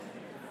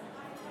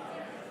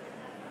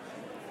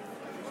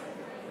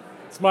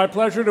It's my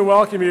pleasure to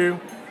welcome you,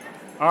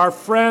 our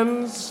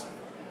friends,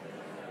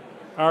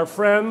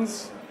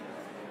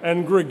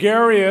 and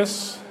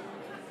gregarious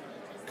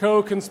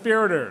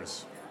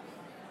co-conspirators.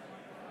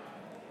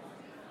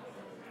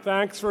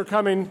 Thanks for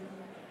coming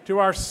to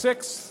our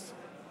 6th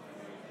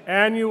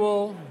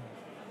annual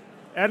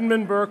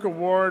Edmund Burke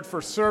Award for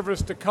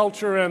Service to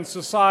Culture and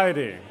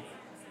Society.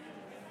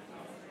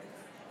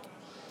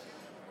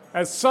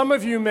 As some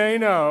of you may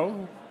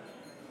know,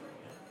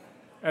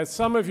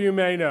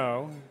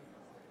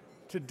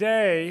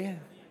 today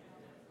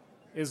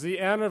is the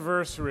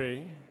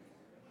anniversary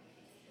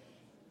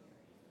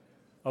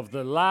of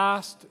the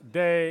last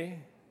day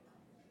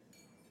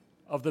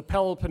of the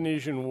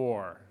Peloponnesian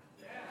War.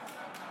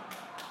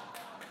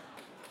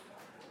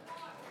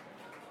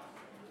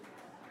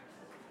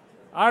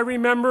 I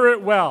remember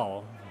it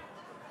well.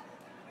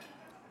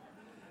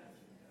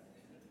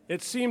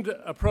 It seemed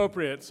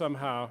appropriate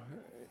somehow,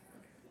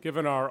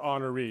 given our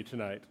honoree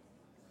tonight.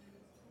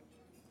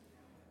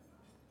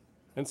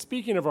 And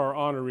speaking of our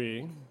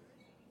honoree,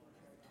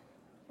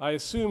 I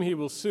assume he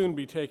will soon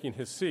be taking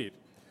his seat.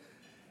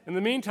 In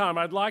the meantime,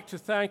 I'd like to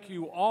thank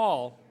you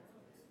all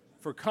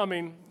for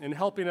coming and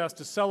helping us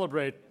to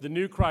celebrate the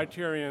New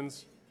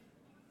Criterion's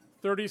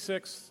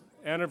 36th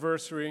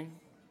anniversary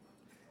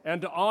and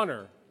to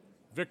honor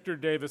Victor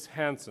Davis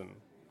Hanson,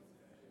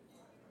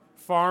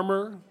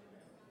 farmer,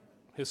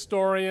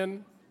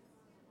 historian,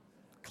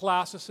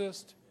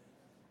 classicist,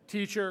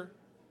 teacher,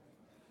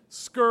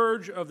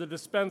 scourge of the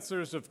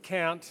dispensers of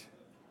cant,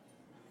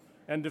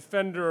 and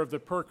defender of the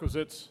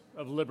perquisites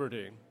of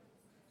liberty.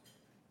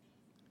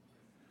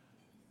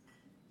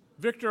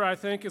 Victor, I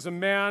think, is a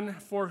man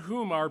for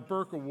whom our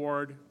Burke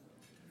Award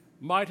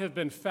might have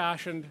been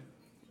fashioned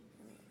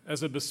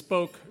as a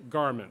bespoke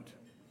garment.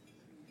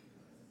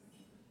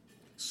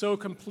 So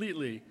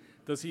completely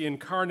does he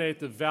incarnate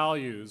the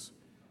values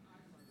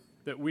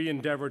that we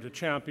endeavor to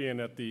champion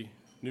at the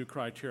New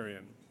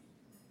Criterion.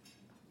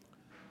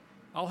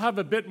 I'll have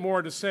a bit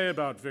more to say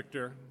about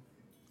Victor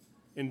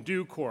in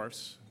due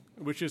course,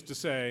 which is to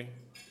say,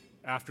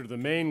 after the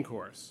main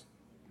course.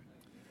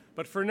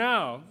 But for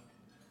now,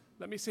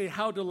 let me say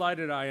how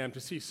delighted I am to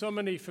see so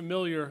many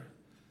familiar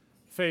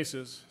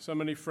faces, so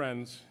many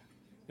friends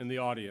in the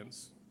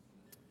audience.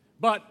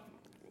 But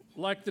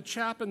like the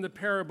chap in the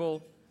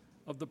parable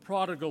of the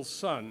prodigal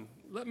son,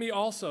 let me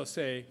also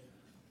say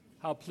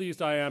how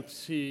pleased I am to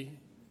see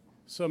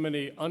so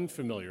many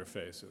unfamiliar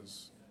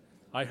faces.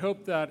 I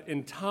hope that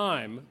in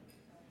time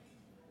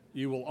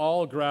you will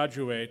all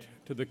graduate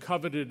to the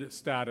coveted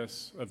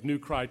status of New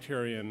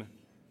Criterion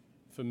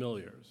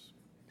familiars.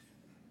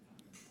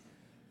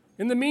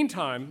 In the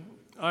meantime,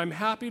 I'm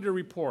happy to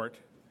report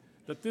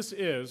that this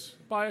is,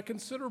 by a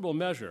considerable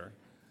measure,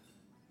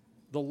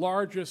 the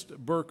largest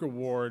Burke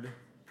Award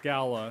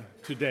Gala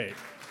to date.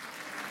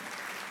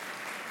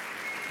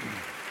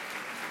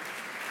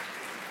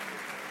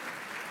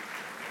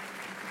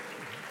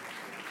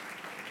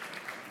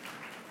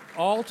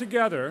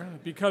 Altogether,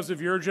 because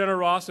of your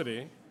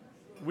generosity,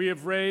 we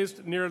have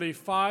raised nearly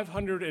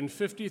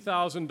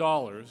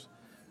 $550,000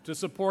 to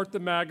support the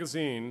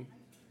magazine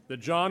that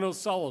John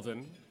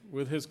O'Sullivan,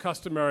 with his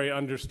customary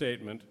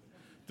understatement,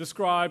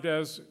 described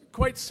as,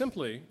 quite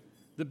simply,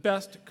 the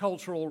best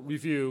cultural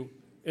review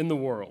in the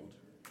world.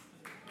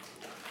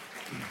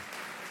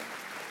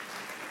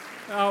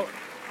 Now,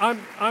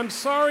 I'm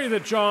sorry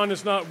that John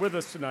is not with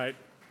us tonight,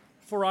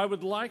 for I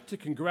would like to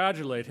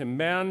congratulate him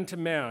man to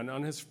man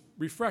on his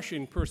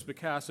refreshing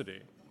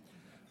perspicacity.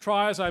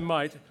 Try as I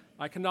might,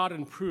 I cannot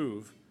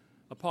improve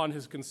upon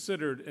his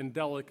considered and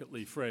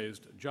delicately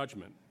phrased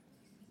judgment.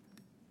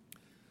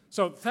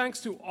 So thanks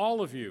to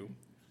all of you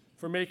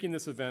for making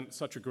this event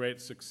such a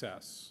great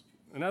success.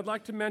 And I'd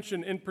like to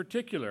mention in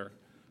particular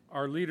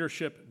our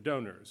leadership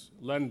donors,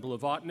 Len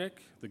Blavatnik,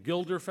 the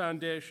Gilder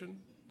Foundation,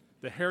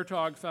 the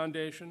Hertog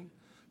Foundation,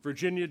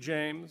 Virginia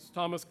James,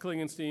 Thomas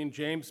Klingenstein,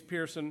 James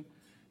Piereson,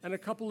 and a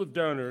couple of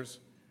donors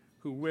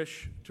who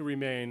wish to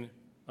remain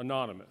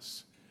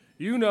anonymous.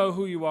 You know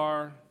who you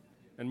are,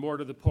 and more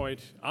to the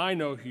point, I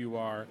know who you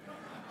are,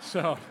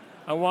 so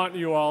I want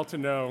you all to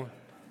know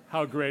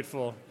how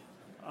grateful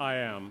I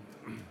am.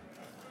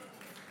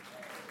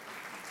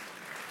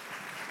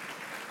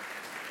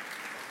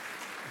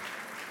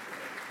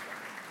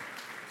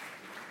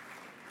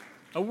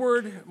 A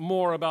word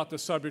more about the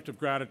subject of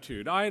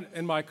gratitude. I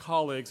and my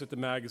colleagues at the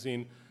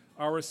magazine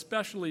are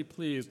especially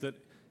pleased that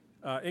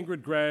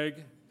Ingrid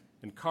Gregg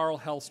and Carl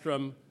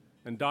Hellstrom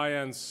and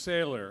Diane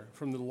Saylor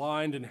from the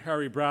Lined and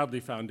Harry Bradley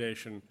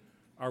Foundation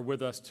are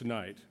with us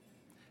tonight.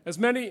 As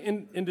many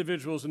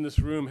individuals in this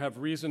room have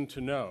reason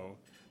to know,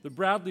 the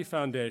Bradley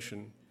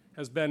Foundation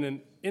has been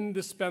an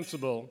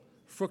indispensable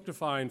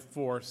fructifying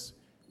force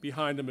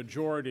behind a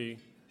majority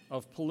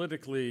of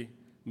politically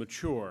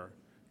mature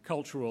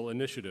cultural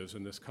initiatives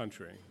in this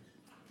country.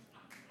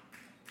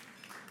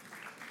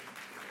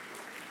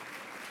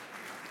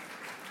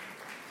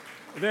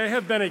 They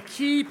have been a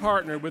key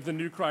partner with the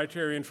New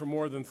Criterion for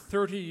more than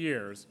 30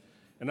 years,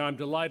 and I'm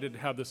delighted to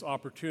have this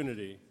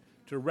opportunity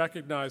to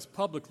recognize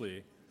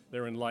publicly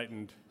their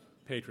enlightened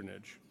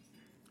patronage.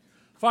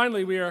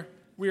 Finally,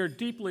 we are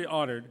deeply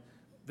honored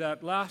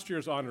that last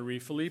year's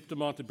honoree, Philippe de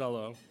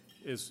Montebello,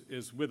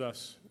 is with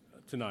us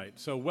tonight.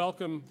 So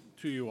welcome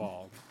to you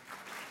all.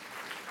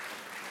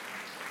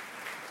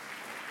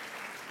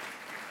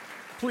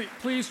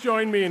 Please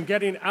join me in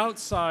getting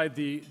outside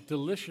the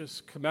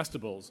delicious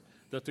comestibles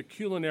that the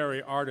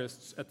culinary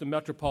artists at the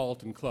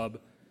Metropolitan Club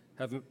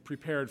have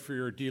prepared for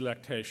your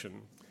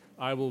delectation.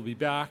 I will be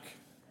back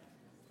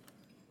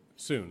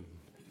soon.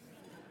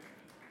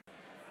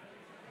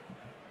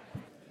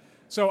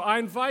 So I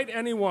invite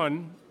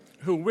anyone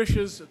who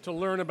wishes to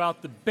learn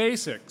about the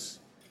basics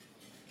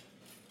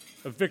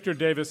of Victor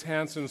Davis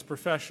Hanson's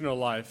professional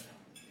life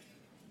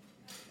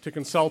to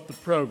consult the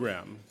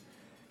program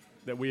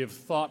that we have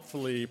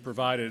thoughtfully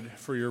provided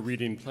for your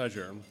reading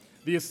pleasure.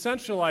 The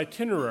essential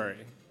itinerary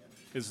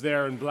is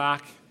there in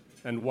black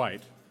and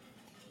white.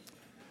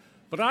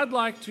 But I'd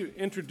like to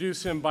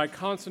introduce him by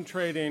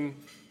concentrating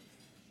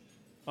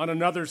on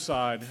another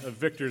side of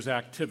Victor's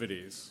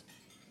activities.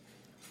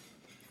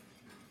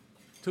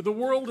 To the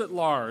world at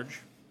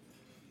large,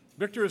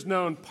 Victor is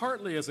known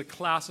partly as a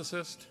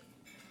classicist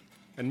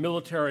and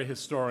military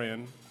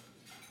historian,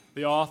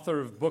 the author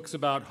of books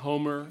about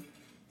Homer,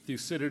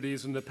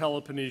 Thucydides, and the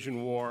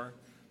Peloponnesian War,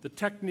 the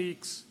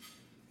techniques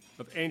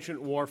of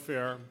ancient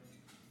warfare,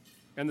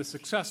 and the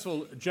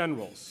successful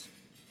generals.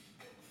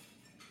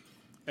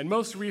 And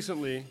most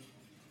recently,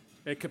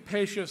 a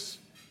capacious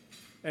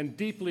and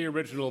deeply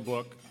original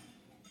book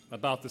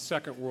about the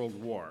Second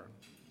World War,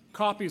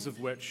 copies of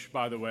which,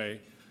 by the way,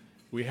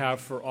 we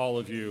have for all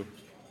of you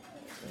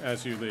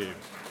as you leave.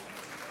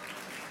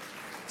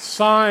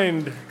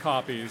 Signed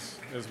copies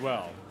as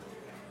well.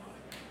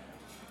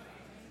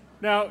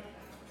 Now,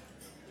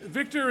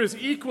 Victor is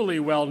equally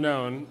well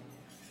known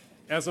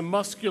as a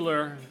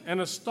muscular and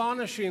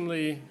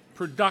astonishingly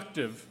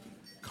productive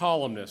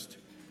columnist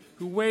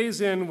who weighs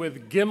in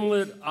with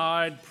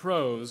gimlet-eyed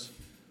prose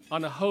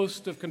on a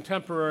host of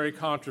contemporary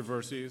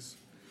controversies,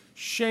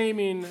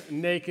 shaming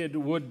naked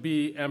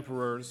would-be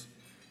emperors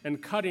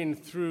and cutting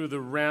through the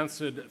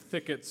rancid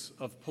thickets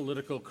of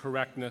political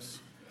correctness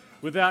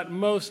with that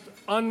most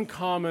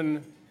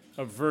uncommon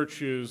of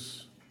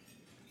virtues,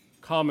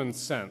 common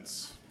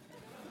sense.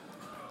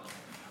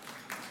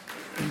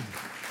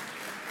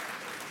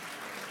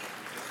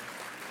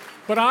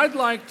 But I'd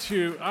like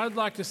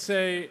to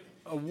say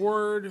a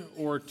word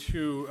or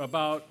two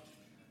about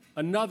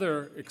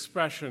another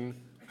expression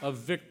of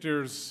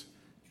Victor's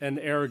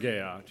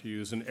energeia, to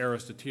use an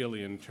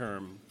Aristotelian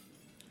term.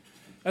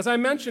 As I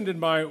mentioned in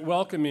my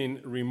welcoming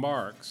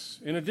remarks,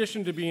 in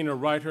addition to being a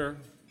writer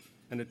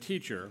and a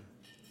teacher,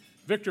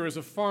 Victor is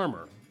a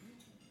farmer.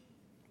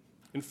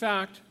 In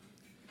fact,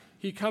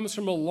 he comes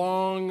from a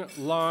long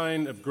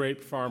line of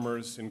grape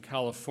farmers in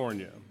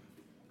California.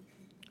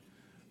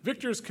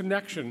 Victor's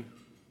connection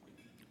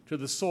to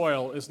the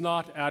soil is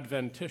not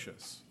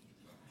adventitious.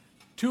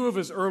 Two of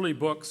his early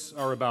books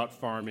are about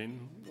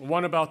farming,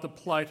 one about the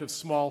plight of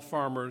small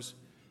farmers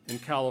in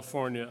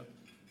California,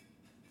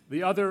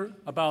 the other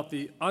about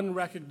the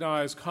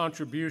unrecognized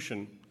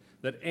contribution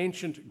that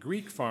ancient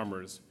Greek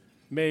farmers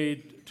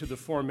made to the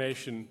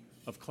formation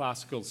of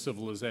classical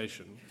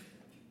civilization.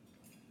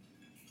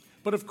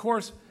 But of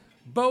course,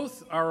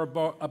 both are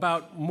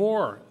about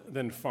more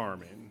than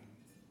farming,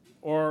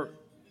 or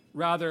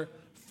rather,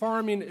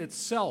 farming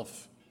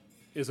itself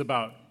is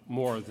about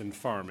more than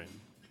farming.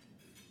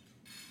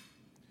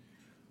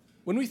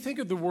 When we think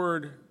of the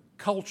word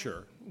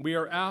culture, we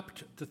are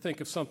apt to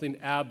think of something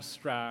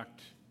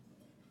abstract,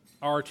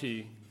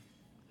 arty,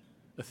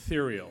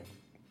 ethereal.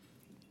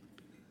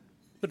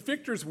 But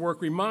Victor's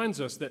work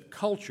reminds us that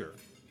culture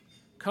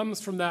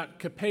comes from that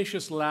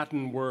capacious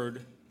Latin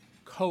word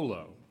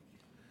colo,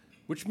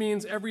 which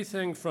means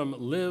everything from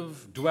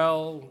live,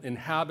 dwell,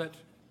 inhabit,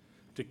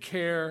 to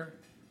care,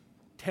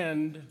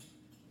 tend,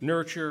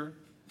 nurture,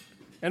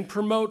 and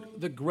promote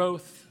the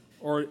growth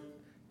or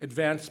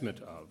advancement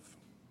of.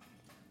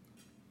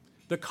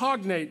 The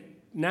cognate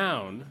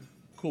noun,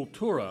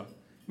 cultura,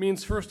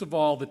 means first of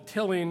all the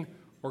tilling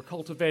or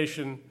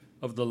cultivation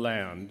of the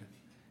land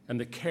and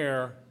the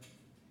care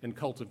and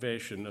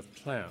cultivation of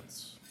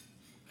plants.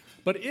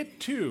 But it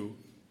too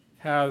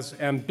has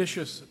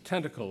ambitious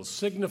tentacles,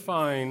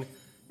 signifying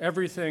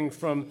everything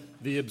from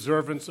the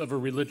observance of a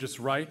religious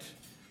rite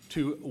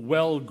to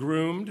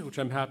well-groomed, which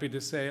I'm happy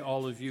to say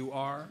all of you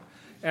are,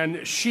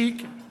 and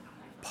chic,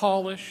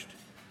 polished,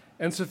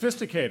 and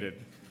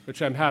sophisticated,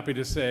 which I'm happy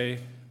to say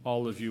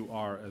all of you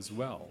are as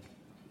well.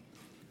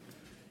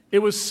 It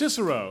was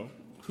Cicero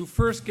who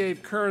first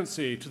gave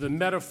currency to the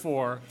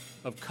metaphor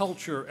of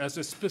culture as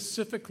a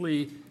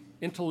specifically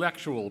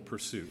intellectual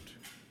pursuit.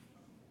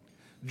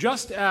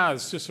 Just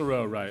as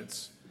Cicero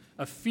writes,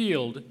 a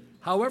field,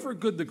 however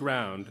good the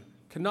ground,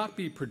 cannot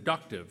be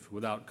productive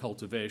without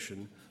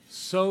cultivation,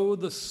 so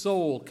the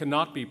soul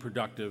cannot be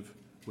productive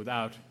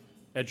without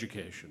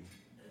education.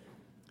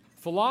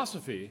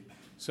 Philosophy,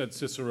 said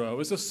Cicero,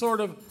 is a sort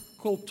of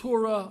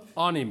cultura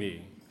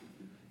animi,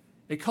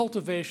 a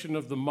cultivation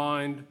of the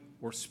mind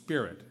or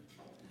spirit,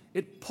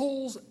 It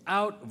pulls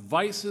out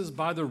vices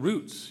by the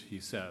roots, he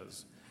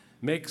says,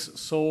 makes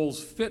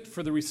souls fit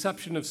for the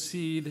reception of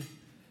seed,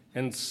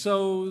 and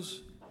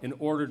sows in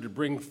order to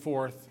bring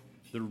forth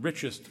the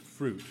richest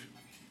fruit.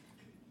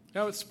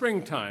 Now, it's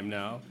springtime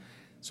now,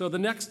 so the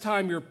next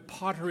time you're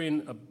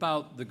pottering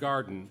about the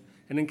garden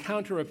and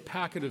encounter a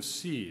packet of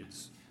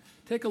seeds,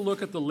 take a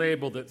look at the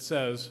label that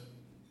says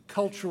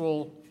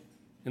cultural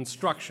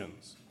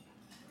instructions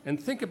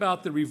and think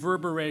about the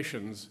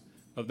reverberations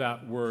of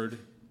that word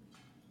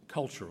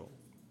cultural.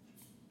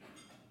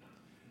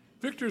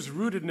 Victor's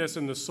rootedness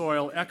in the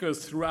soil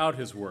echoes throughout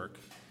his work,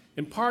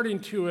 imparting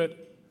to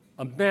it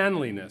a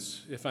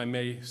manliness, if I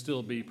may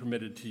still be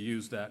permitted to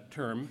use that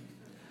term,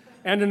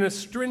 and an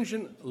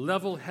astringent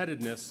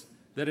level-headedness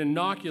that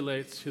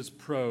inoculates his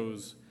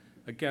prose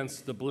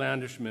against the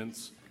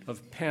blandishments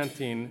of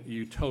panting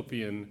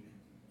utopian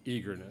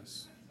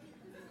eagerness.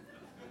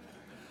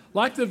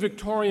 Like the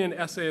Victorian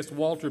essayist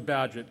Walter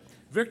Bagehot,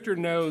 Victor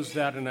knows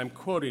that, and I'm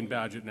quoting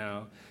Bagehot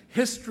now,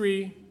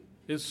 history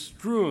is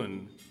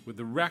strewn with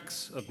the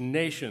wrecks of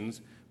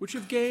nations which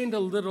have gained a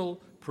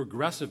little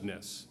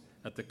progressiveness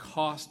at the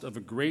cost of a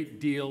great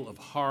deal of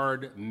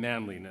hard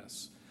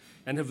manliness,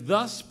 and have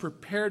thus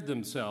prepared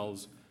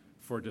themselves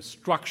for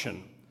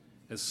destruction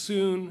as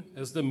soon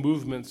as the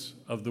movements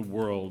of the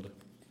world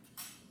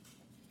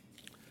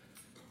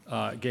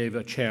gave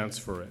a chance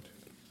for it.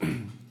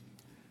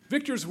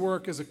 Victor's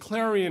work is a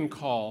clarion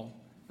call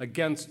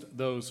against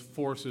those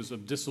forces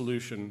of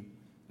dissolution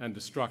and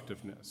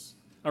destructiveness,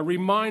 a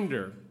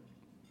reminder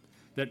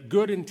that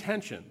good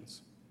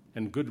intentions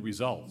and good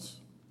results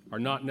are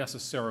not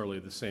necessarily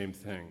the same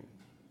thing.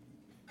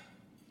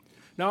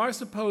 Now, I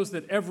suppose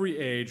that every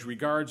age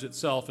regards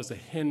itself as a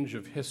hinge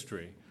of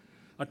history,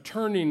 a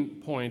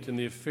turning point in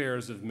the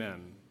affairs of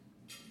men.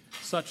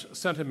 Such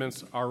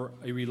sentiments are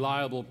a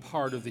reliable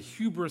part of the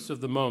hubris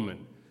of the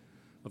moment,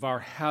 of our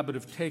habit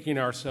of taking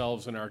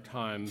ourselves and our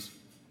times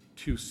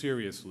too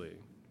seriously.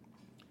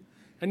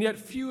 And yet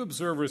few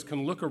observers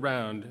can look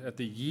around at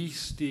the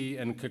yeasty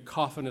and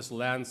cacophonous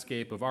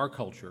landscape of our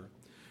culture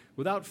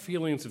without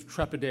feelings of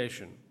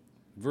trepidation,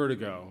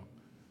 vertigo,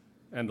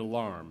 and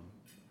alarm.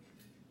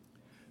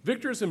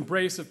 Victor's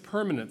embrace of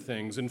permanent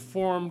things,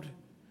 informed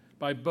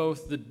by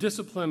both the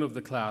discipline of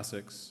the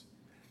classics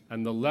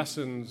and the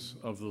lessons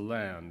of the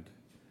land,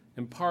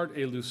 impart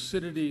a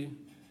lucidity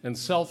and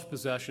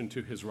self-possession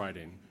to his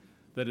writing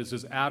that is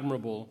as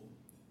admirable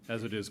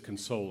as it is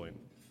consoling.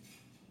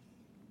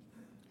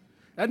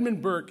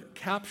 Edmund Burke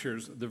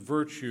captures the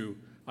virtue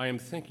I am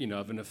thinking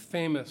of in a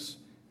famous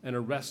and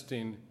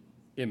arresting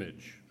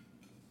image.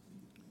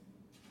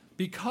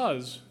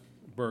 Because,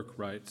 Burke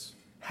writes,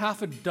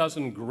 half a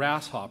dozen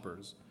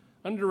grasshoppers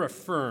under a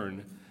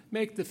fern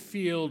make the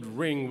field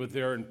ring with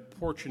their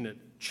importunate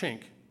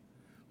chink,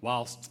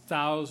 whilst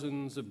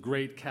thousands of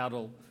great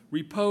cattle,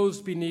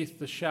 reposed beneath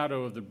the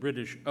shadow of the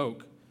British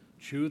oak,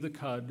 chew the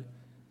cud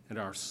and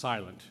are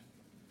silent.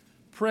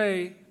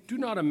 Pray, do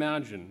not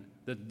imagine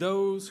that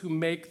those who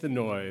make the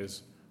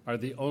noise are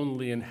the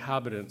only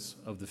inhabitants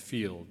of the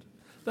field,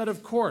 that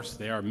of course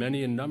they are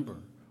many in number,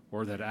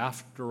 or that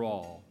after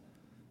all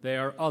they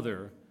are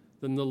other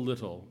than the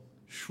little,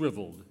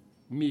 shriveled,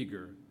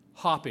 meager,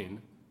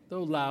 hopping,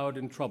 though loud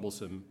and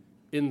troublesome,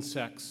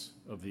 insects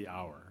of the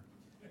hour.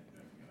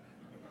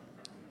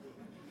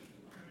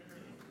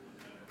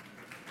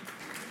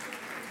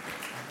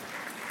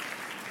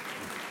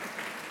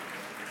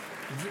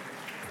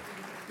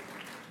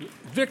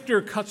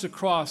 Victor cuts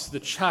across the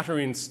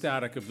chattering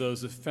static of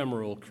those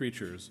ephemeral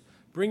creatures,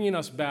 bringing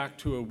us back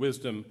to a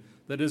wisdom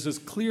that is as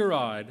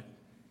clear-eyed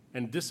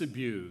and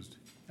disabused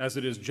as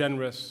it is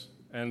generous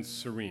and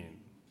serene.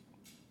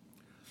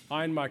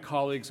 I and my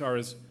colleagues are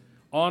as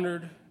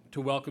honored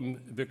to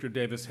welcome Victor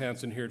Davis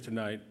Hanson here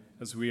tonight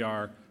as we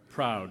are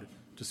proud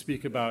to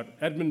speak about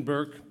Edmund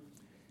Burke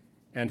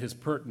and his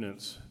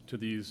pertinence to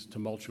these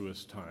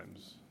tumultuous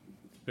times.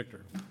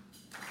 Victor.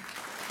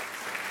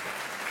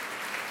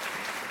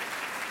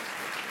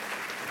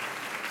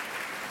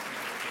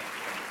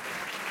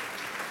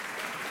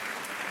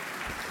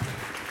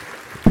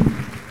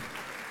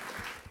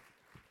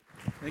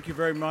 Thank you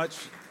very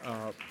much,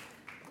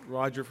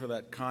 Roger, for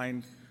that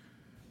kind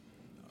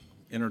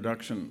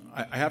introduction.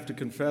 I have to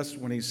confess,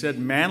 when he said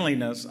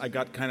manliness, I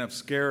got kind of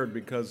scared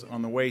because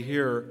on the way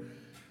here,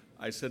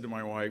 I said to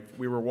my wife,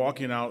 we were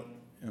walking out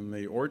in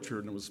the orchard,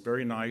 and it was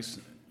very nice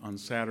on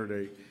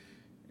Saturday,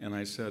 and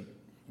I said,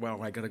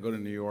 well, I got to go to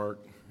New York.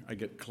 I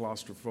get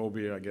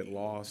claustrophobia. I get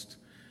lost.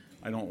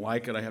 I don't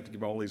like it. I have to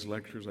give all these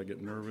lectures. I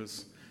get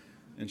nervous.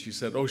 And she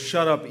said, oh,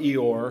 shut up,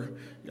 Eeyore.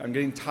 I'm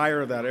getting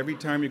tired of that. Every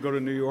time you go to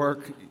New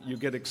York, you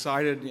get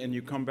excited and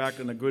you come back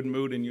in a good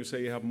mood and you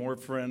say you have more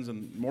friends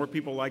and more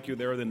people like you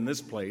there than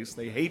this place.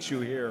 They hate you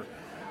here.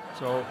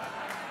 So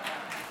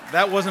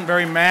that wasn't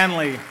very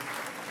manly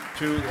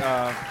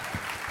to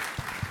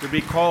be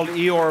called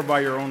Eeyore by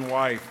your own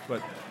wife.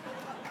 But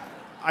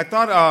I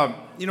thought,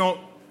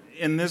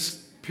 in this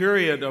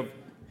period of,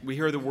 we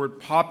hear the word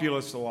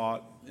populist a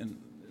lot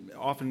and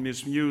often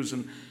misused,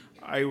 and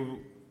I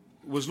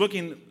was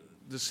looking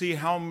to see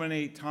how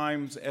many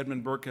times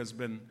Edmund Burke has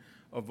been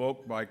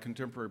evoked by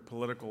contemporary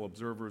political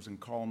observers and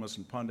columnists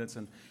and pundits,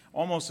 and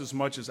almost as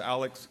much as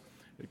Alex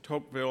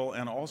Tocqueville,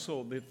 and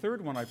also the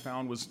third one I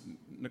found was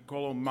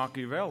Niccolo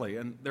Machiavelli,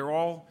 and they're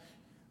all,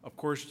 of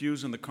course,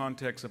 used in the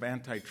context of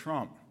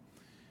anti-Trump.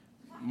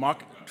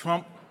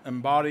 Trump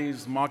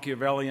embodies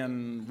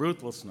Machiavellian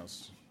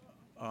ruthlessness.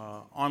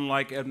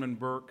 Unlike Edmund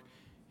Burke,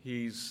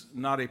 he's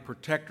not a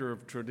protector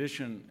of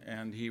tradition,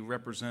 and he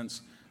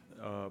represents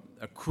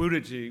a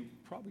crudity,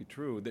 probably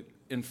true, that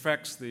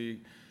infects the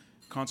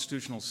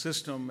constitutional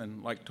system.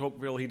 And like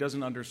Tocqueville, he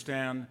doesn't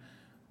understand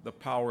the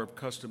power of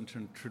custom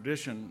and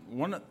tradition.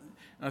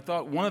 I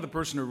thought one of the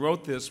person who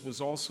wrote this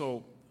was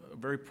also a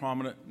very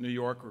prominent New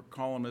Yorker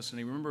columnist,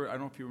 and I don't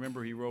know if you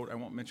remember, he wrote, I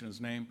won't mention his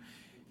name,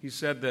 he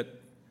said that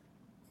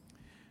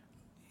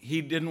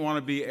he didn't want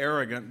to be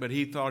arrogant, but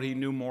he thought he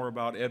knew more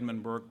about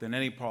Edmund Burke than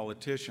any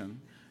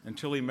politician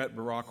until he met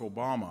Barack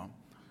Obama,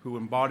 who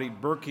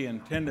embodied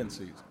Burkean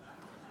tendencies.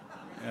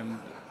 And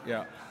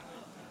yeah.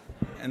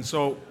 And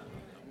so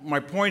my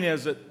point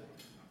is that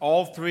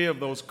all three of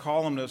those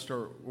columnists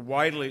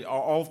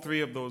all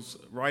three of those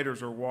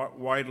writers are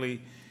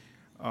widely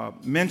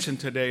mentioned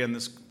today in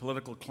this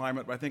political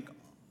climate, but I think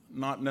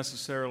not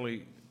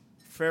necessarily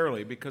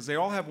fairly, because they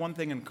all have one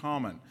thing in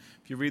common.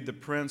 If you read The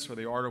Prince or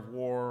The Art of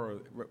War,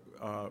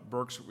 or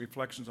Burke's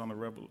Reflections on the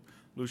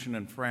Revolution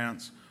in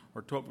France,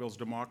 or Tocqueville's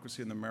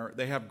Democracy and the Merit,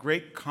 they have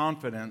great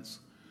confidence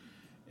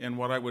in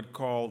what I would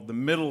call the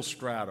middle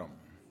stratum,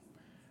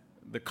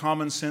 the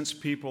common sense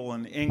people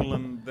in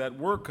England that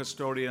were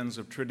custodians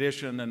of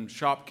tradition and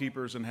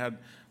shopkeepers and had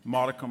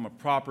modicum of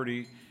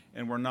property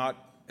and were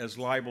not as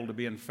liable to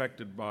be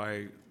infected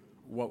by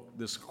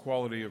this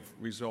quality of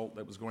result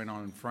that was going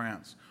on in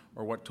France,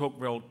 or what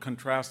Tocqueville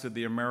contrasted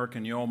the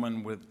American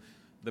yeoman with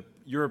the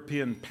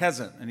European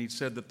peasant, and he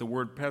said that the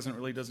word peasant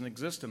really doesn't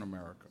exist in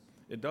America.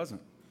 It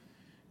doesn't.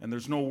 And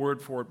there's no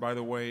word for it, by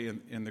the way,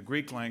 in the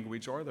Greek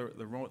language or the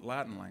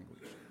Latin language.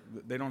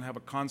 They don't have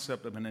a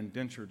concept of an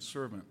indentured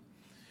servant.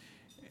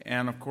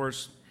 And of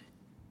course,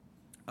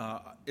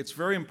 it's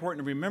very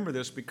important to remember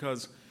this,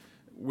 because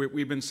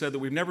we've been said that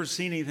we've never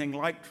seen anything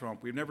like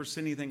Trump. We've never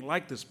seen anything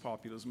like this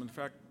populism. In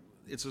fact,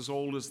 it's as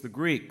old as the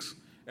Greeks.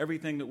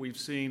 Everything that we've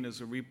seen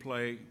is a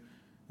replay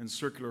in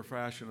circular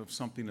fashion of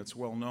something that's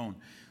well known.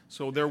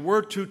 So there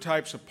were two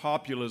types of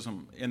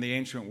populism in the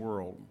ancient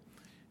world.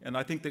 And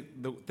I think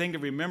that the thing to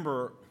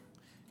remember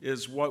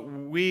is what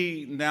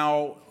we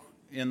now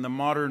in the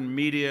modern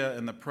media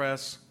and the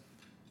press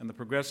and the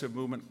progressive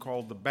movement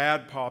called the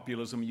bad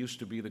populism used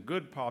to be the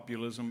good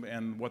populism,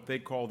 and what they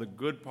call the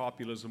good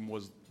populism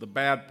was the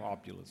bad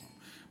populism.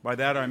 By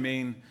that I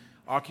mean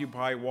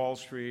Occupy Wall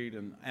Street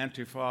and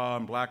Antifa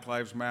and Black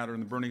Lives Matter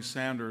and the Bernie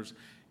Sanders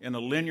in a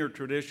linear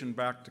tradition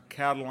back to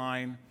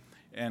Catiline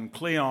and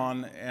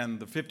Cleon, and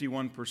the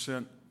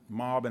 51%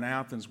 mob in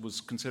Athens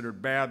was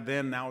considered bad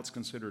then, now it's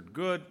considered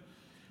good.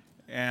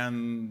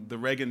 And the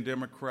Reagan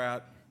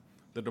Democrat,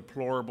 the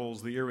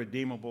deplorables, the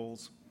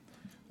irredeemables,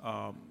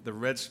 the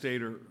Red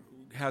Stater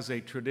has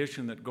a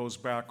tradition that goes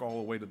back all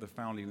the way to the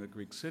founding of the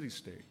Greek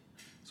city-state.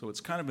 So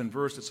it's kind of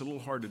inverse. It's a little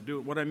hard to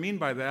do. What I mean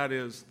by that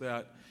is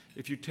that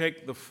if you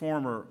take the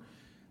former,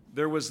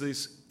 there was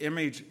this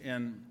image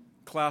in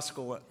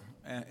classical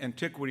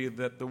antiquity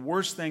that the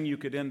worst thing you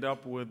could end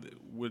up with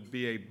would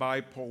be a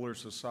bipolar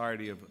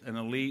society of an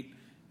elite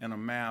and a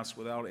mass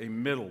without a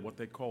middle, what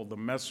they called the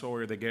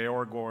Messoi, the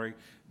Georgoi,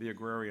 the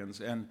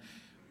agrarians. And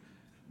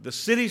the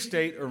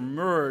city-state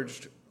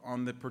emerged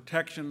on the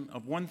protection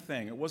of one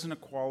thing. It wasn't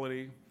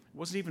equality, it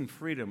wasn't even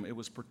freedom, it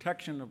was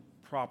protection of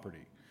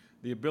property.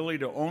 The ability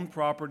to own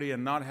property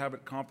and not have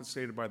it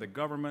compensated by the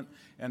government,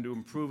 and to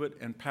improve it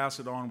and pass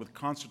it on with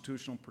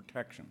constitutional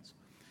protections.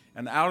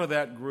 And out of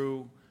that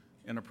grew,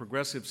 in a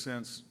progressive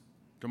sense,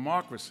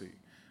 democracy.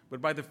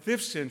 But by the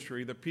 5th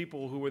century, the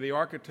people who were the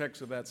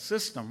architects of that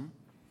system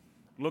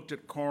looked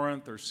at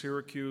Corinth or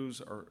Syracuse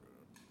or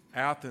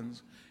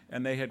Athens,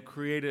 and they had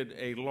created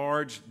a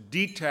large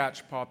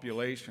detached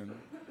population,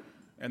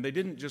 and they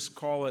didn't just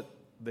call it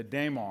the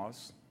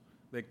demos,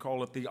 they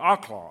call it the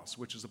aklos,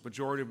 which is a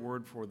pejorative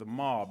word for the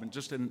mob. And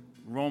just in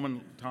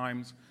Roman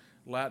times,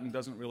 Latin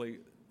doesn't really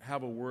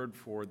have a word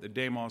for the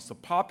demos, the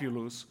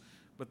populus,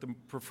 but the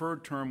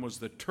preferred term was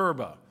the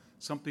turba,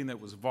 something that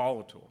was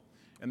volatile.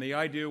 And the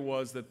idea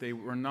was that they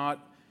were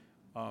not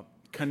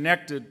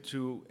connected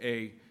to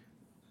a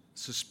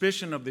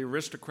suspicion of the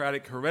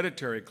aristocratic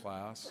hereditary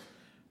class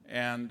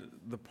and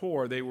the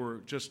poor. They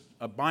were just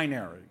a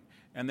binary.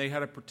 And they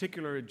had a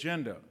particular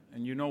agenda.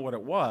 And you know what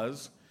it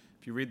was.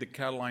 If you read the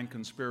Catiline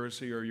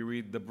Conspiracy or you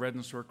read the Bread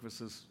and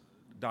Circuses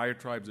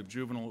diatribes of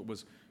Juvenal, it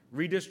was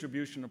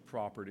redistribution of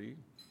property,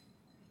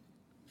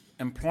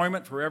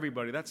 employment for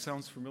everybody. That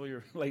sounds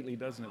familiar lately,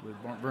 doesn't it, with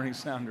Bernie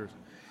Sanders?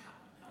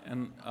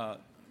 And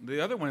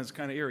the other one is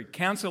kind of eerie.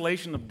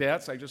 Cancellation of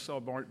debts. I just saw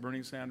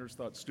Bernie Sanders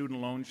thought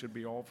student loans should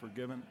be all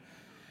forgiven.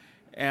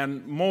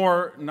 And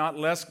more, not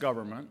less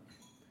government.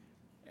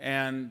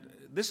 And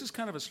this is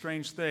kind of a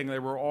strange thing. They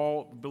were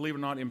all, believe it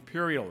or not,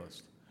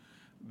 imperialist.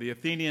 The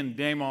Athenian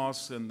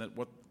demos and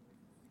what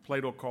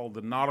Plato called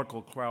the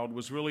nautical cloud,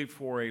 was really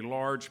for a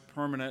large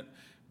permanent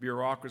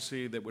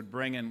bureaucracy that would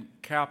bring in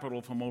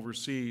capital from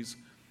overseas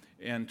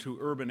and to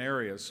urban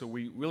areas. So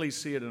we really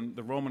see it in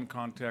the Roman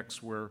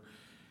context where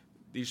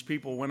these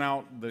people went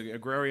out, the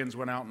agrarians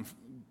went out and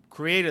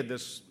created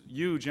this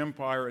huge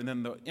empire, and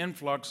then the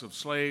influx of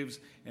slaves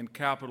and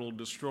capital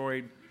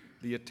destroyed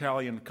the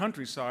Italian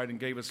countryside and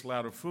gave us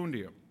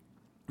latifundia. And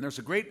there's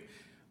a great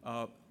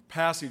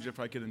passage, if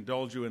I could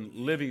indulge you, in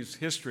Livy's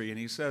history, and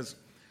he says,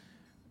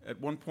 at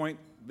one point,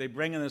 they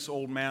bring in this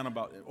old man,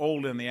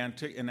 old in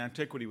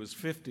antiquity was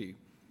 50.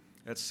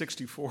 At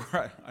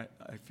 64,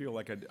 I feel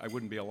like I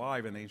wouldn't be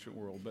alive in the ancient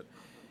world. But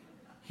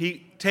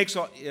he takes,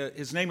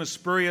 his name is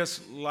Spurius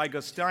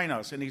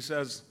Ligustinus, and he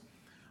says,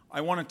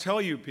 I want to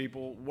tell you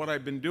people what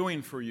I've been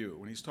doing for you.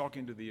 And he's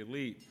talking to the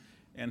elite.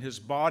 And his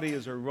body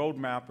is a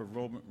roadmap of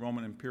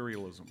Roman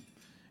imperialism.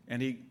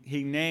 And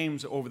he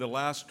names over the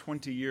last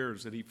 20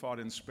 years that he fought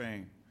in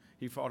Spain.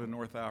 He fought in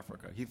North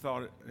Africa. He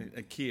fought in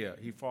Achaia.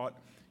 He fought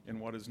in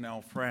what is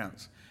now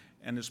France.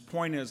 And his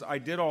point is, I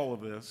did all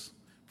of this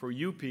for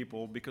you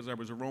people because I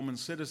was a Roman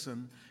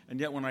citizen,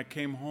 and yet when I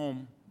came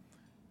home,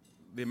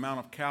 the amount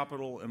of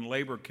capital and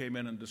labor came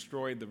in and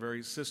destroyed the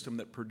very system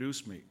that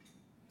produced me.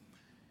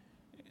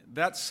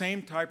 That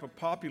same type of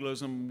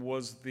populism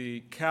was the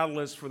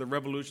catalyst for the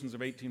revolutions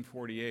of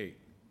 1848.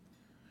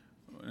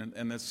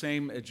 And the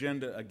same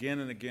agenda again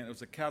and again. It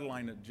was a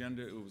Catalan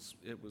agenda.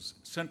 It was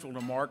central to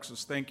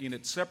Marxist thinking.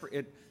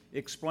 It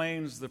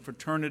explains the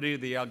fraternity,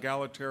 the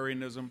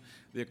egalitarianism,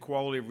 the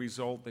equality of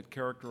result that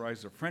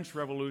characterized the French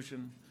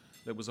Revolution.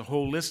 That was a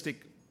holistic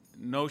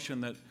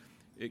notion that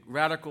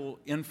radical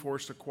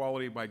enforced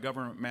equality by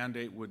government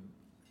mandate would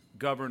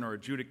govern or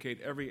adjudicate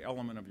every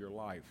element of your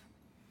life,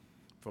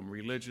 from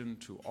religion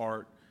to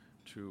art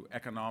to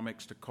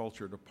economics to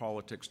culture to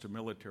politics to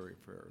military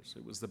affairs.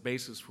 It was the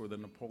basis for the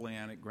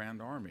Napoleonic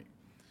Grand Army.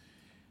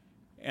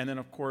 And then,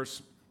 of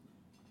course,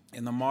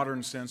 in the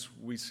modern sense,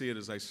 we see it,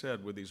 as I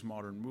said, with these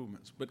modern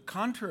movements. But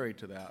contrary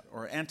to that,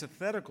 or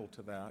antithetical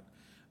to that,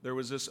 there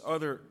was this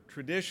other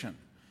tradition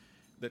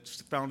that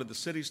founded the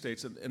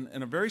city-states.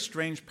 In a very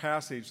strange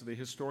passage, the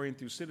historian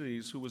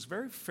Thucydides, who was a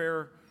very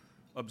fair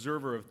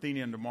observer of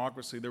Athenian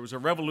democracy, there was a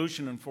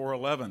revolution in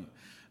 411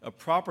 of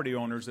property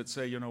owners that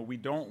say, we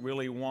don't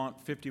really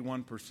want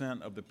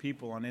 51% of the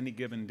people on any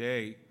given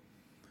day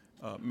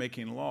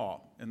making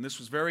law. And this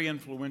was very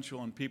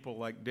influential on people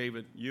like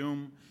David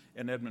Hume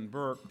and Edmund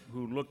Burke,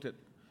 who looked at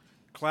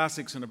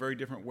classics in a very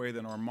different way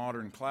than our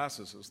modern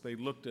classicists. They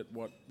looked at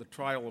what the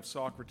trial of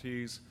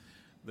Socrates,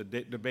 the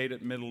debate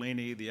at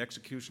Mytilene, the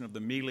execution of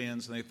the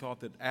Melians, and they thought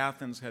that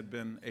Athens had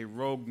been a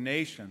rogue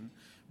nation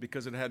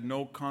because it had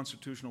no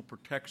constitutional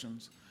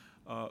protections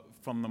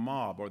from the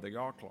mob or the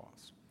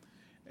outlaws.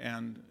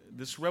 And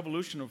this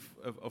revolution of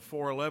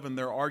 411,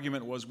 their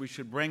argument was we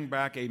should bring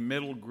back a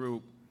middle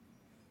group,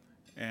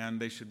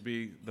 and they should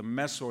be the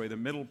mesoi, the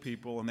middle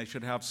people, and they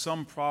should have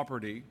some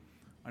property.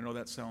 I know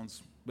that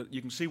sounds, but you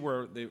can see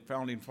where the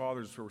founding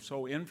fathers were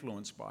so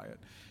influenced by it.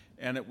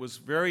 And it was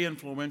very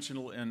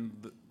influential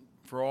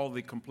for all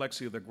the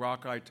complexity of the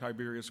Gracchi,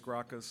 Tiberius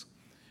Gracchus,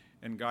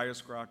 and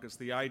Gaius Gracchus,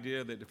 the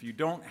idea that if you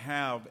don't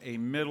have a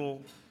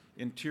middle,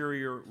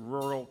 interior,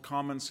 rural,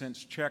 common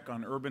sense check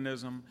on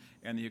urbanism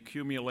and the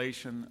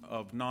accumulation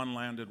of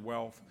non-landed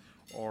wealth,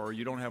 or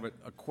you don't have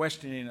a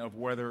questioning of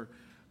whether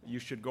you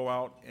should go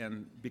out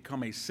and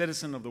become a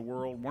citizen of the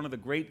world. One of the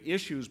great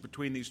issues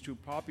between these two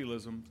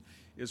populisms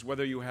is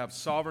whether you have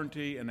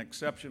sovereignty and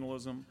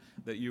exceptionalism,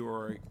 that you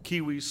are a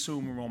civis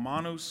sum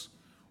Romanus,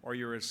 or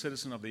you're a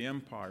citizen of the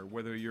empire,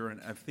 whether you're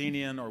an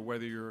Athenian or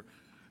whether you're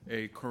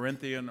a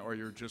Corinthian or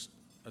you're just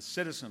a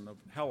citizen of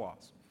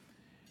Hellas.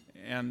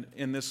 And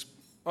in this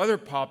other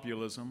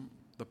populism,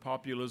 the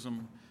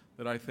populism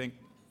that I think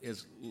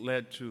has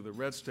led to the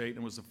Red State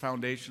and was the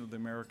foundation of the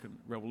American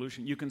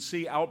Revolution, you can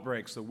see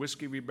outbreaks, the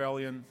Whiskey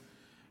Rebellion,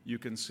 you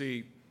can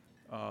see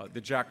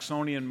the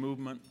Jacksonian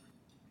movement,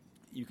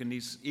 you can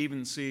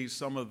even see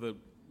some of the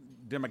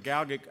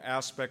demagogic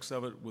aspects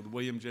of it with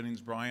William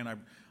Jennings Bryan.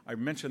 I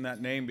mention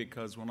that name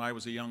because when I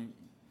was a young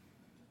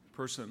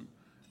person,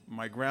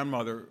 my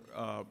grandmother,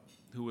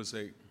 who was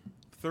a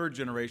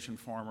third-generation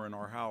farmer in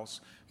our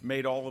house,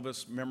 made all of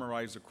us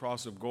memorize the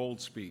Cross of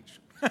Gold speech,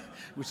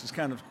 which is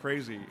kind of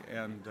crazy.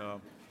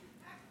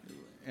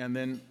 And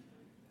then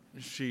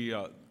she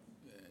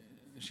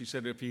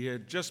said, if he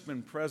had just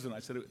been president, I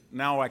said,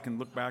 now I can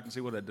look back and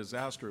see what a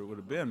disaster it would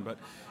have been. But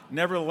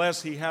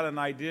nevertheless, he had an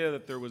idea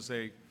that there was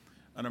an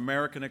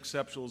American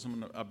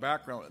exceptionalism, a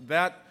background.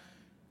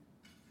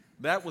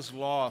 That was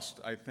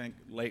lost, I think,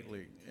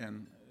 lately.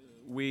 And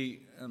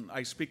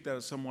I speak that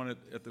as someone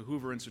at the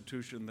Hoover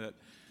Institution, that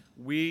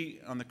we,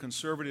 on the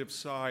conservative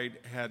side,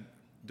 had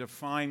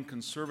defined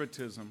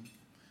conservatism,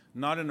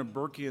 not in a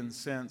Burkean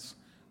sense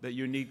that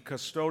you need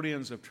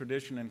custodians of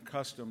tradition and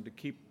custom to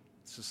keep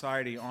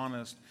society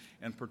honest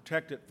and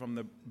protect it from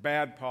the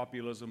bad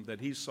populism that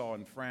he saw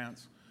in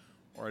France,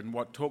 or in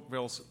what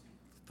Tocqueville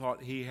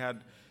thought he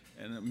had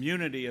an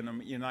immunity in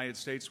the United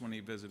States when he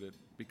visited,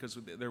 because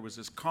there was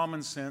this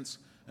common sense,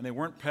 and they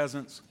weren't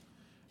peasants,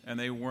 and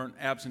they weren't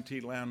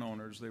absentee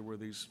landowners. They were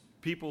these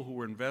people who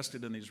were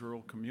invested in these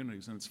rural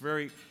communities. And it's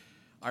very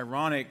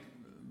ironic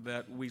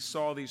that we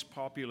saw these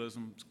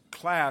populisms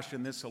clash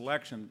in this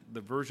election,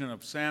 the version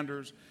of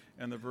Sanders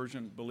and the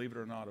version, believe it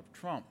or not, of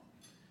Trump.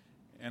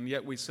 And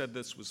yet we said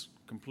this was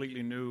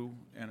completely new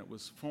and it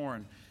was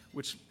foreign,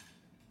 which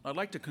I'd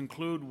like to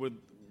conclude with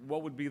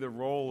what would be the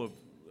role of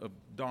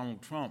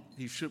Donald Trump.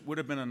 He would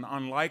have been an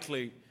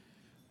unlikely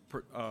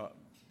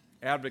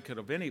advocate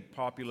of any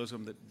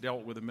populism that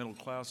dealt with the middle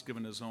class,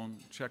 given his own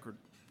checkered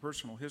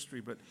personal history.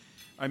 But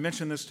I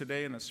mentioned this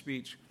today in a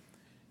speech.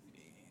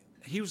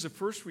 He was the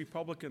first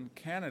Republican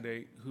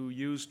candidate who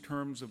used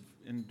terms of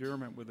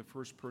endearment with the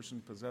first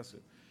person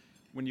possessive.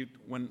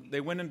 When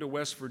they went into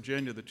West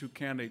Virginia, the two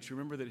candidates, you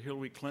remember that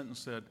Hillary Clinton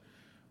said,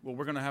 well,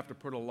 we're going to have to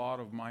put a lot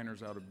of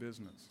miners out of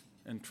business.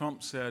 And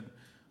Trump said,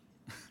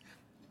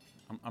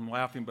 I'm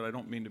laughing, but I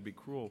don't mean to be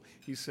cruel.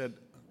 He said,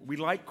 we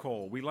like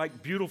coal. We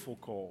like beautiful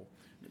coal.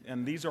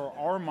 And these are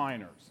our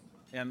miners.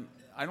 And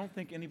I don't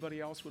think anybody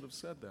else would have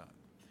said that.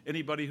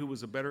 Anybody who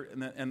was a better,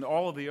 and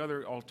all of the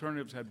other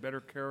alternatives had better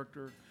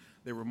character.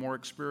 They were more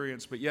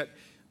experienced. But yet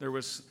there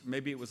was,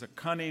 maybe it was a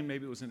cunning,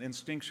 maybe it was an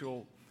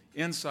instinctual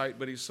insight,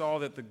 but he saw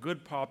that the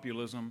good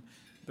populism,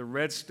 the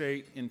red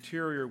state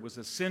interior, was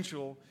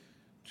essential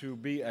to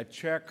be a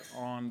check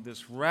on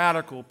this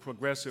radical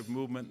progressive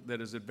movement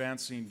that is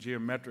advancing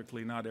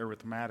geometrically, not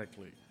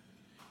arithmetically.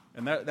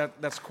 And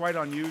that's quite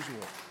unusual.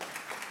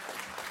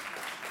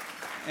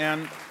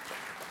 And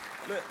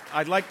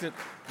I'd like to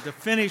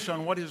finish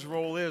on what his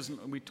role is.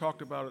 And we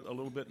talked about it a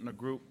little bit in a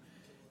group.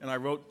 And I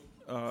wrote,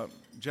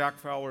 Jack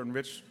Fowler and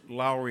Rich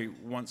Lowry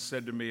once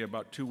said to me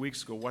about 2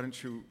 weeks ago, why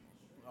don't you,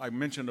 I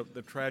mentioned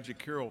the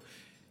tragic hero.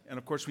 And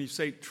of course, when you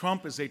say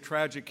Trump is a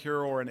tragic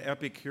hero or an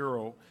epic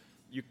hero,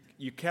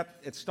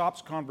 it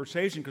stops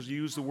conversation because you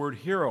use the word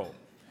hero.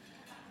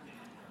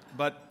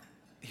 But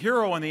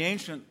hero in the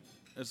ancient,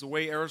 as the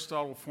way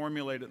Aristotle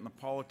formulated it in the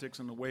politics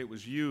and the way it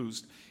was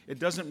used, it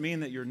doesn't mean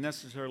that you're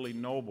necessarily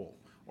noble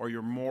or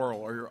you're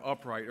moral or you're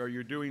upright or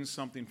you're doing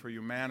something for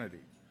humanity.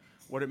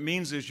 What it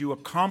means is you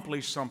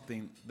accomplish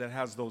something that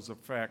has those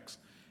effects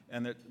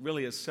and that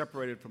really is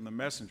separated from the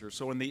messenger.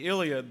 So in the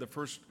Iliad, the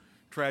first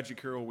tragic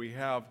hero we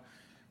have,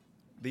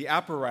 the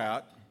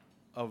apparat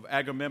of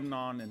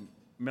Agamemnon and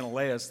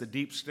Menelaus, the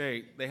deep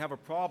state, they have a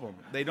problem.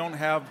 They don't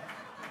have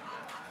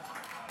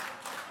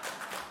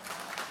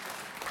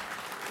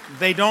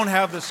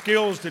the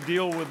skills to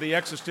deal with the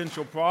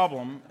existential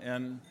problem,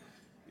 and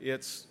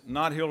it's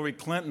not Hillary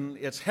Clinton,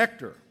 it's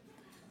Hector.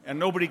 And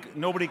nobody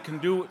can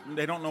do,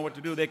 they don't know what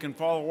to do. They can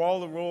follow all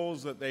the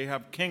rules, that they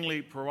have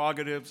kingly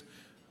prerogatives,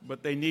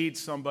 but they need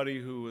somebody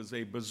who is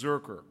a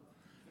berserker.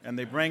 And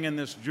they bring in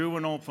this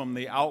juvenile from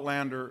the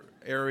outlander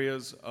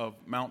areas of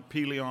Mount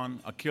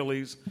Pelion,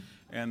 Achilles,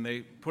 and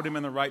they put him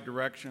in the right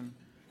direction.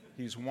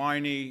 He's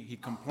whiny, he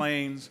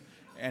complains,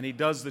 and he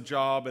does the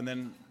job, and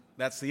then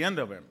that's the end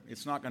of him.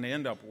 It's not going to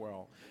end up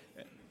well.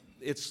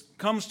 It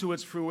comes to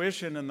its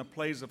fruition in the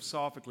plays of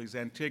Sophocles,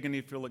 Antigone,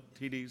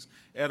 Philoctetes,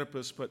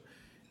 Oedipus, but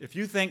if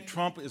you think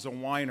Trump is a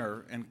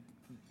whiner and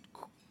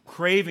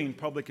craving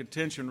public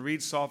attention,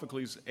 read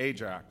Sophocles'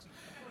 Ajax,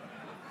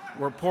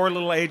 where poor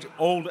little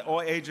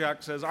old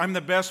Ajax says, I'm the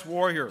best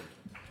warrior,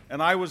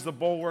 and I was the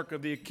bulwark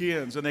of the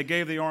Achaeans, and they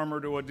gave the armor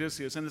to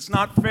Odysseus, and it's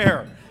not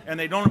fair, and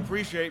they don't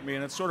appreciate me,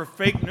 and it's sort of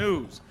fake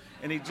news,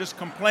 and he just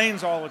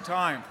complains all the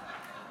time.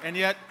 And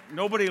yet,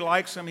 nobody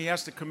likes him. He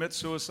has to commit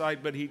suicide,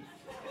 but he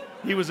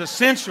was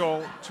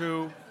essential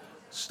to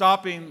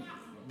stopping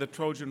the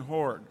Trojan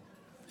horde.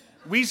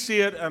 We see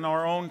it in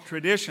our own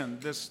tradition,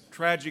 this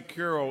tragic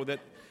hero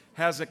that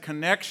has a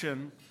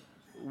connection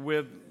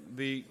with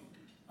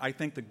I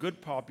think the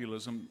good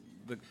populism,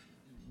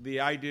 the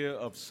idea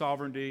of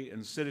sovereignty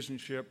and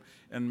citizenship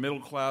and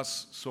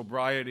middle-class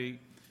sobriety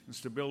and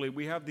stability.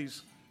 We have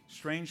these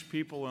strange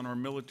people in our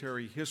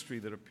military history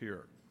that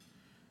appear.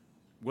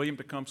 William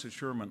Tecumseh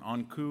Sherman,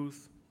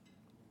 uncouth,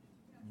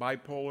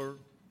 bipolar,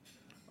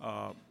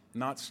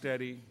 not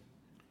steady.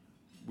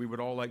 We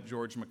would all like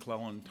George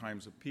McClellan in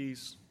times of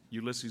peace.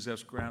 Ulysses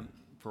S. Grant,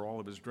 for all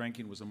of his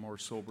drinking, was a more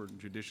sober and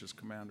judicious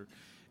commander.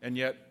 And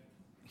yet,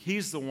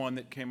 he's the one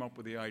that came up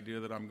with the idea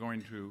that I'm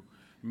going to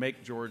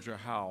make Georgia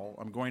howl.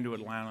 I'm going to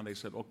Atlanta. They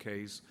said,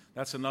 okay,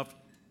 that's enough,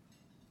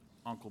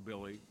 Uncle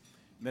Billy.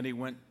 And then he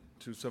went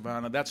to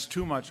Savannah. That's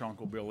too much,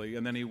 Uncle Billy.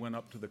 And then he went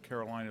up to the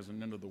Carolinas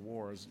and into the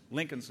war. As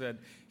Lincoln said,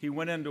 he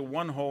went into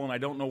one hole and I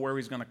don't know where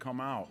he's going to come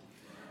out.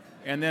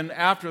 And then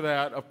after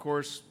that, of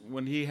course,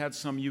 when he had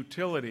some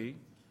utility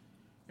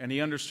and he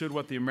understood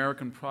what the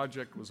American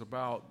project was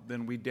about,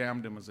 then we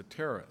damned him as a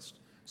terrorist.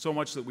 So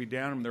much that we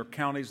damned him. There are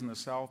counties in the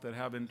South that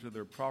have into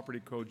their property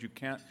codes, you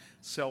can't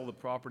sell the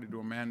property to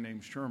a man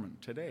named Sherman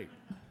today.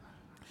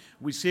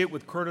 We see it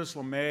with Curtis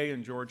LeMay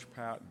and George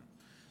Patton.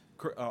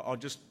 I'll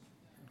just,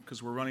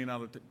 because we're running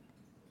out of time.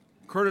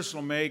 Curtis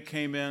LeMay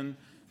came in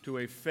to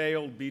a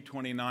failed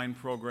B-29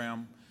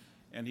 program,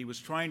 and he was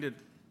trying to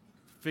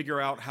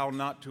figure out how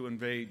not to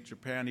invade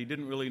Japan. He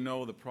didn't really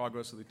know the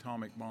progress of the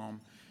atomic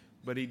bomb,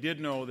 but he did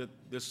know that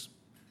this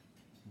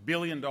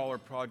billion-dollar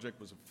project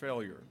was a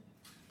failure.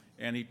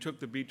 And he took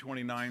the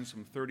B-29s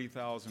from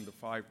 30,000 to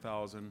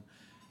 5,000,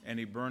 and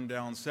he burned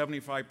down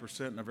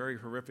 75% in a very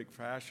horrific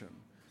fashion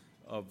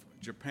of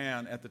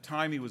Japan. At the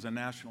time, he was a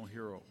national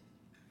hero.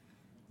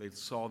 They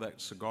saw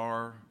that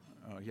cigar.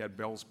 He had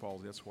Bell's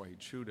palsy, that's why he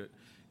chewed it.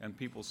 And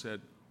people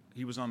said,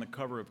 he was on the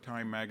cover of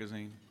Time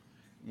magazine.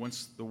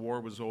 Once the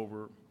war was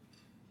over,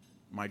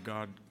 my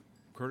God,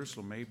 Curtis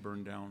LeMay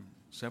burned down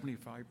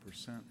 75%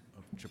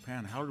 of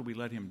Japan. How did we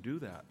let him do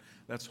that?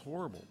 That's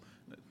horrible.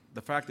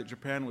 The fact that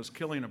Japan was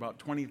killing about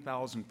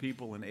 20,000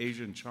 people in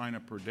Asia and China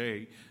per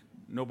day,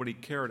 nobody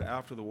cared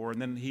after the war.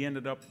 And then he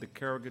ended up the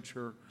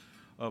caricature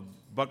of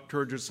Buck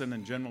Turgidson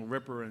and General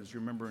Ripper, as you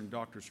remember in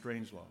Dr.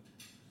 Strangelove.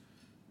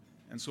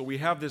 And so we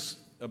have this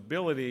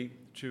ability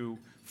to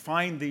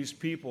find these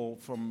people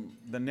from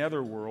the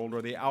netherworld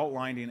or the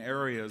outlying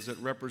areas that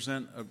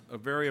represent a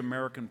very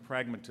American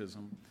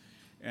pragmatism.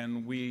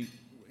 And we,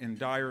 in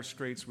dire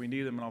straits, we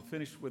need them. And I'll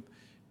finish with,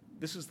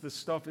 this is the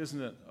stuff,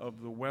 isn't it,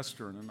 of the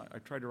Western. And I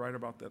tried to write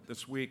about that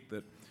this week,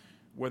 that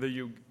whether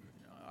you,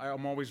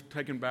 I'm always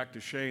taken back to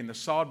Shane, the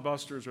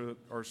sodbusters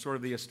are sort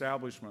of the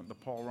establishment, the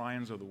Paul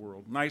Ryans of the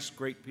world. Nice,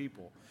 great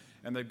people.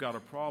 And they've got a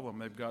problem.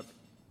 They've got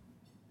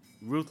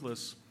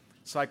ruthless,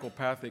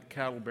 psychopathic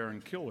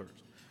cattle-bearing killers.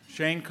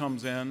 Shane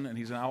comes in, and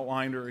he's an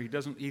outliner.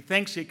 He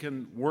thinks he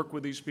can work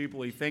with these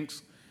people. He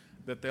thinks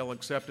that they'll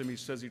accept him. He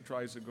says he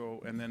tries to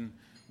go, and then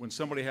when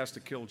somebody has to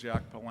kill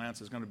Jack Palance,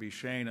 it's going to be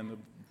Shane. And the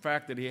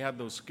fact that he had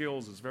those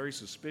skills is very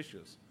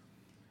suspicious.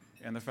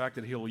 And the fact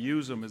that he'll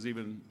use them is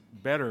even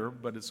better,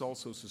 but it's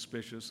also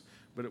suspicious.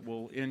 But it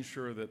will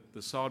ensure that the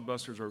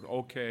sodbusters are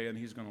okay, and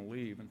he's going to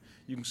leave. And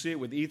you can see it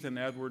with Ethan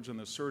Edwards and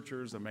the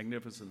Searchers, the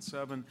Magnificent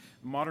Seven.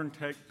 Modern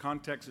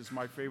context is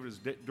my favorite is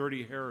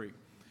Dirty Harry,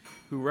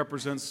 who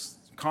represents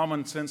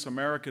common sense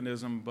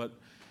Americanism, but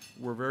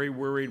we're very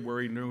worried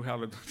where he knew how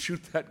to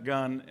shoot that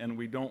gun, and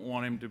we don't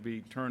want him to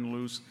be turned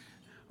loose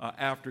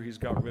after he's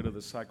got rid of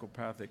the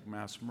psychopathic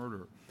mass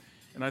murderer.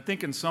 And I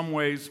think in some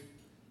ways,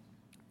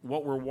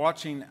 what we're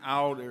watching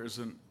out is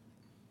an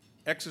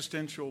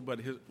existential but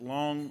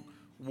long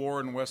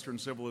war in Western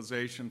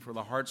civilization for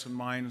the hearts and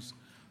minds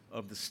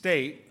of the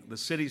state, the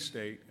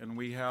city-state, and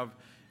we have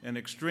an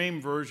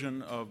extreme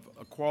version of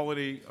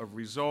equality of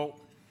result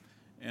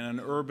and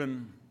an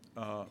urban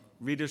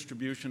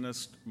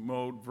redistributionist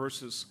mode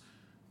versus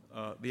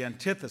the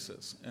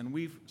antithesis. And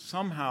we've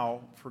somehow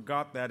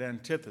forgot that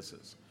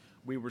antithesis.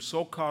 We were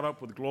so caught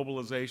up with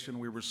globalization.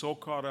 We were so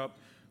caught up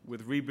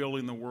with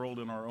rebuilding the world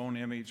in our own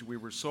image. We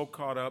were so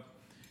caught up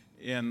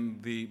in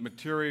the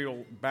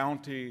material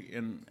bounty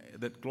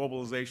that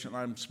globalization,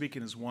 I'm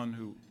speaking as one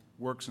who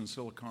works in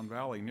Silicon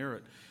Valley near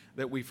it,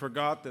 that we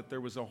forgot that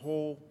there was a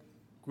whole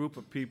group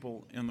of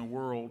people in the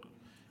world,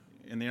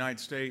 in the United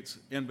States,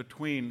 in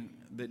between,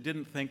 that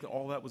didn't think that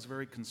all that was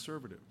very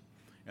conservative.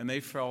 And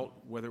they felt,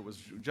 whether it was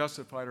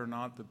justified or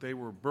not, that they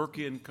were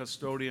Burkean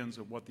custodians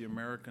of what the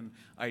American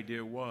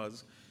idea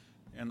was.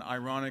 And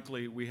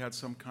ironically, we had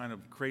some kind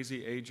of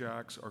crazy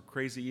Ajax or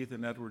crazy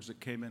Ethan Edwards that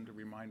came in to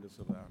remind us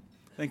of that.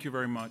 Thank you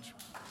very much.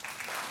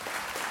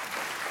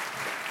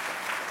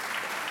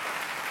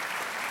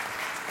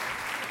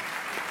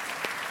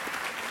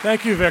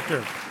 Thank you,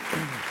 Victor.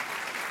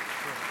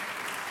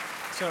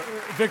 So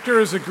Victor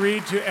has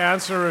agreed to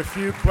answer a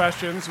few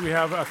questions. We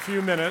have a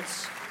few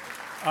minutes,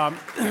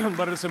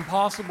 but it's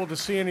impossible to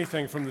see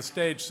anything from the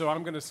stage, so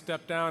I'm going to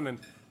step down and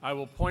I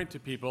will point to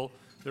people.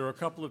 There are a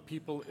couple of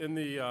people in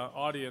the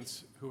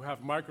audience who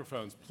have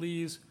microphones.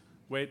 Please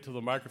wait till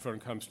the microphone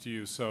comes to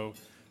you so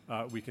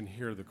we can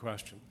hear the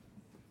question.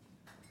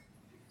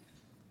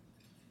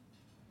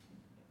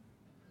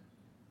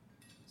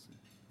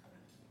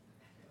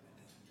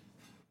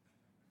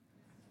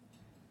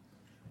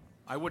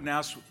 I wouldn't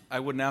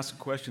ask a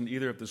question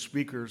either if the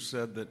speaker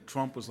said that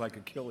Trump was like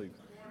Achilles.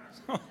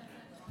 Yeah.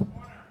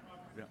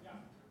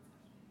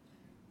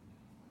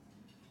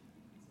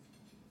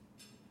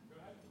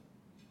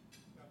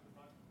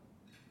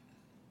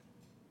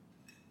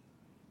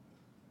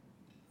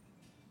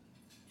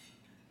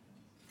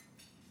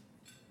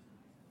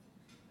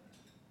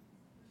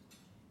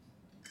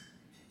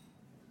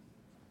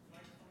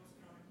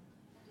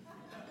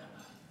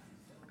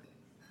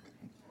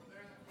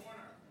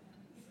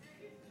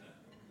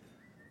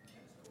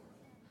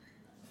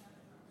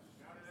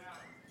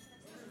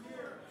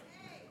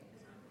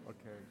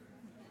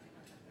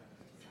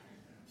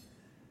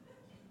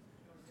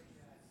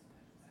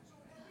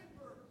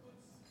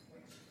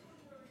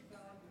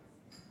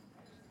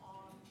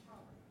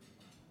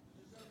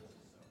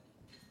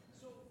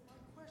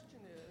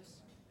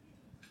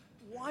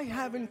 Why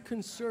haven't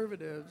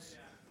conservatives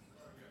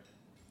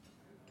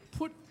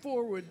put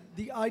forward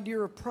the idea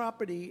of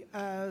property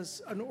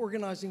as an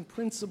organizing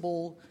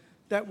principle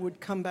that would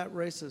combat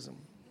racism?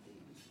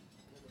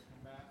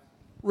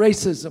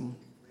 Racism.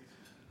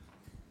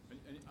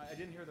 I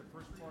didn't hear the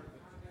first part of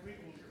it.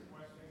 Repeat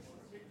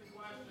the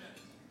question.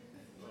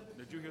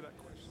 Did you hear that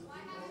question?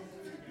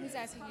 He's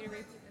asking you to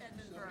repeat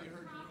Edmund Burke.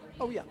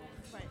 Oh, yeah.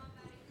 Right.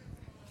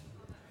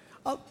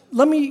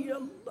 Let me,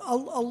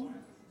 I'll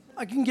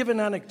I can give an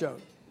anecdote.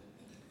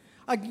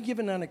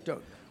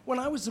 When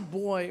I was a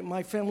boy,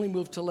 my family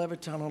moved to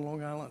Levittown on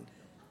Long Island.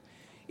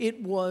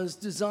 It was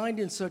designed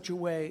in such a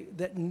way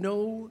that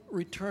no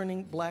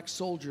returning black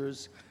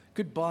soldiers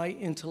could buy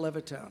into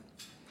Levittown.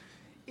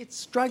 It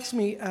strikes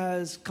me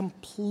as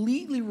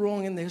completely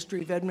wrong in the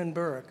history of Edmund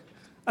Burke,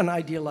 an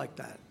idea like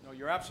that. No,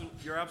 you're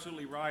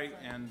absolutely right,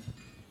 and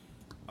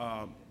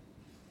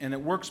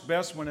it works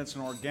best when it's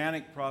an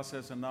organic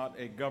process and not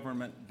a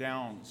government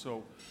down.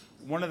 So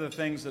one of the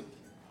things that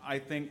I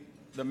think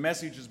the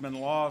message has been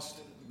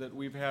lost, that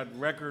we've had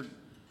record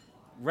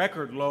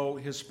low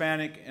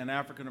Hispanic and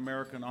African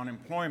American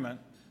unemployment.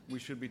 We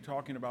should be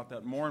talking about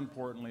that more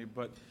importantly,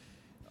 but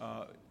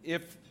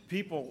if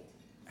people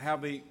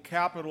have the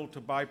capital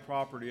to buy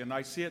property, and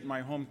I see it in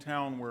my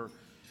hometown where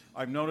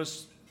I've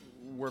noticed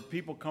where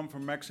people come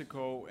from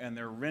Mexico and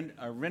they're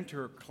a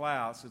renter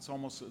class, it's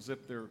almost as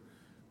if they're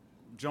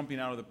jumping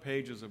out of the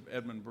pages of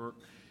Edmund Burke,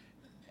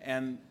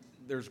 and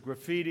there's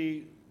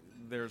graffiti,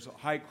 there's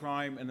high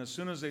crime, and as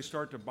soon as they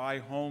start to buy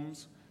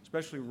homes,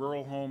 especially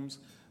rural homes,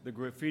 the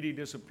graffiti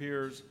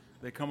disappears.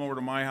 They come over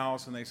to my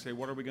house and they say,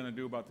 what are we going to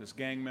do about this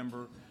gang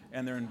member?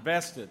 And they're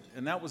invested.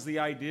 And that was the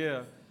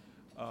idea,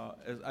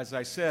 as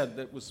I said,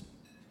 that was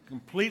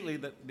completely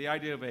the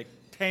idea of a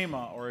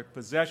tema, or a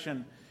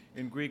possession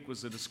in Greek,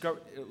 was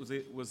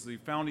was the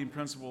founding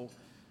principle,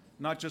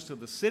 not just of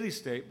the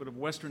city-state, but of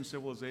Western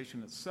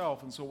civilization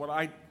itself. And so what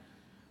I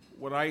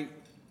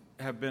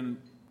have been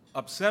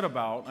upset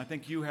about, and I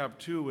think you have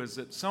too, is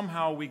that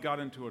somehow we got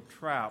into a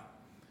trap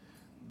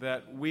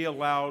that we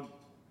allowed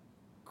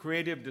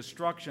creative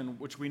destruction,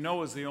 which we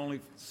know is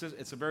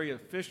it's a very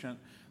efficient,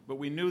 but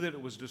we knew that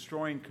it was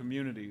destroying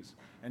communities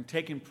and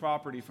taking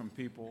property from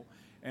people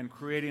and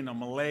creating a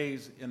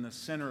malaise in the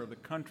center of the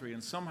country.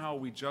 And somehow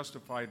we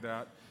justified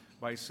that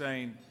by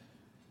saying,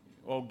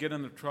 oh, get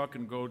in the truck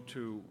and go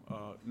to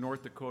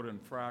North Dakota and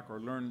frack or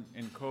learn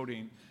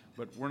encoding,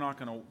 but we're not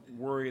going to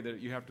worry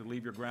that you have to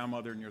leave your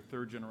grandmother and your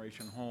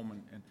third-generation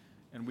home.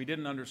 And we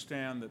didn't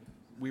understand that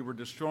we were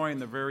destroying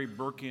the very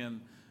Burkean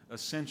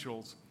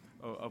essentials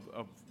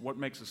of what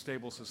makes a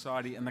stable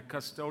society and the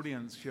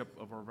custodianship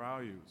of our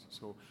values.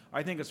 So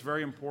I think it's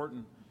very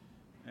important.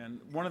 And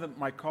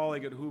my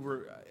colleague at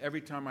Hoover,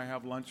 every time I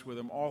have lunch with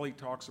him, all he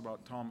talks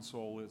about, Tom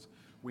Sowell, is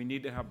we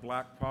need to have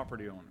black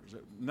property owners.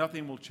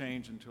 Nothing will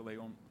change until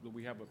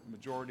we have a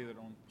majority that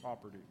own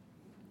property.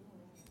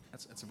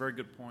 That's a very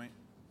good point.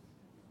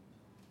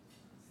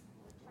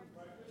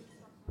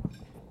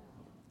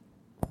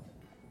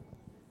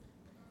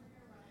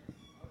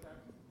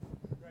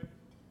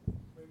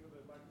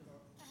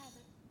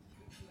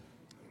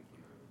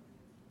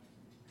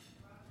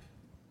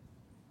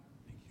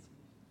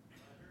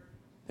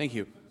 Thank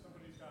you.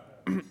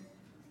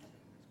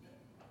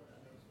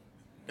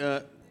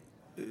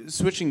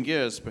 Switching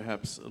gears,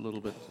 perhaps, a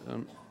little bit.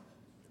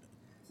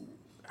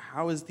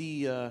 How is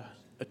the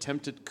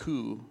attempted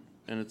coup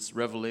and its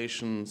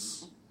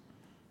revelations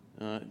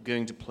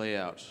going to play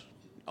out,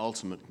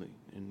 ultimately?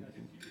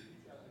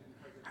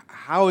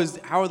 How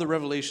are the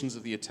revelations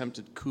of the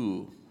attempted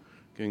coup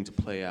going to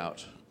play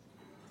out?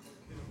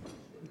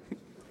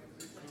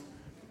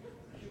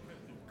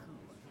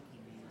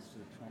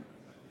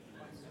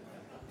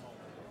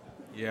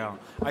 Yeah,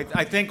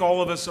 I think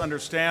all of us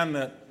understand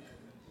that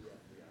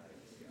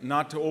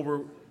not to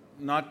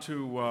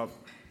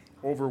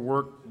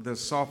overwork the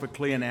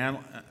Sophoclean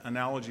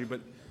analogy,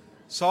 but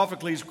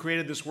Sophocles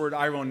created this word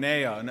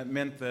ironia, and it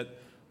meant that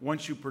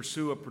once you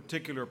pursue a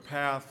particular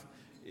path,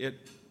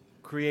 it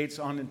creates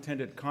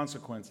unintended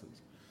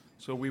consequences.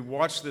 So we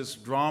watched this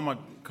drama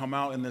come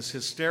out in this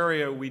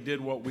hysteria. We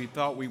did what we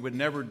thought we would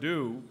never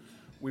do.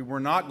 We were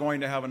not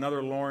going to have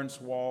another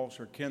Lawrence Walsh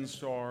or Ken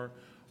Starr,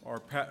 or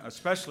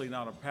especially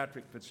not a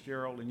Patrick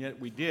Fitzgerald, and yet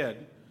we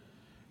did.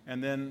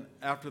 And then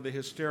after the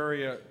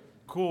hysteria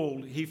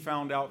cooled, he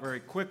found out very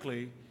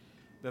quickly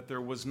that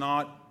there was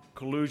not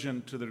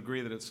collusion to the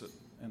degree that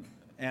and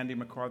Andy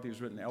McCarthy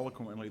has written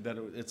eloquently, that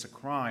it's a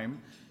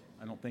crime.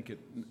 I don't think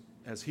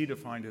as he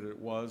defined it, it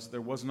was.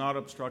 There was not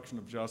obstruction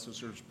of justice.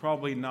 There's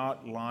probably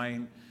not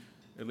lying,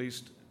 at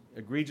least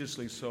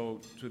egregiously so,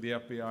 to the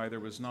FBI.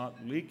 There was not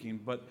leaking.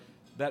 But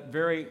that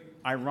very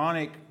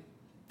ironic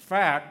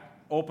fact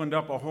opened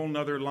up a whole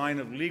nother line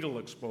of legal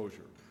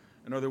exposure.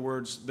 In other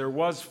words, there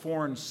was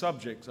foreign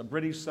subjects, a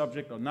British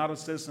subject, not a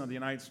citizen of the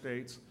United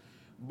States,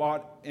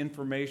 bought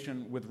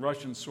information with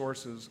Russian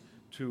sources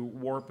to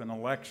warp an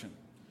election.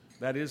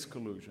 That is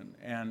collusion.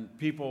 And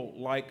people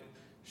like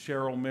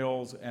Cheryl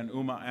Mills and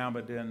Uma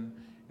Abedin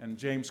and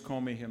James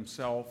Comey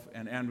himself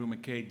and Andrew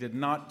McKay did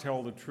not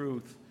tell the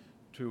truth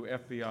to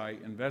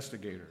FBI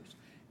investigators.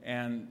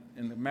 And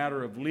in the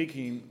matter of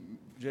leaking,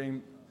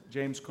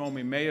 James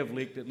Comey may have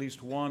leaked at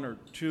least one or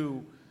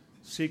two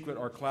secret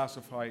or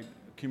classified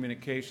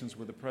communications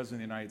with the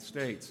President of the United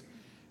States.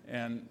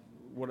 And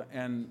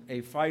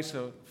a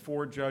FISA,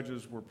 4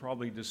 judges were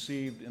probably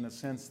deceived in a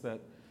sense that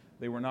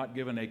they were not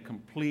given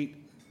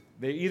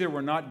they either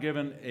were not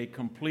given a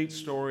complete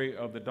story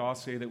of the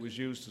dossier that was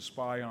used to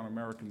spy on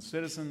American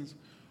citizens,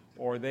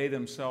 or they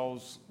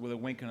themselves, with a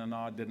wink and a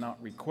nod, did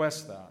not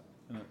request that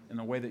in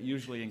a way that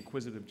usually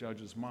inquisitive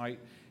judges might.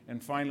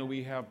 And finally,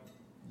 we have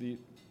the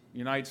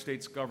United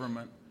States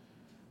government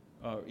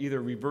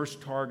either reverse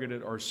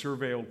targeted or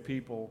surveilled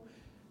people,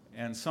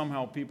 and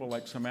somehow people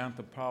like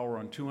Samantha Power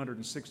on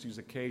 260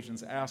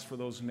 occasions asked for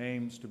those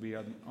names to be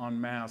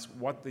unmasked.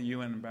 What the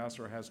UN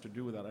ambassador has to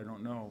do with that, I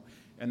don't know.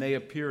 And they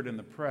appeared in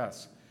the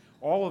press.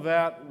 All of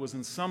that was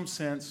in some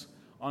sense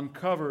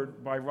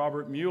uncovered by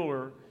Robert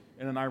Mueller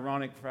in an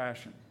ironic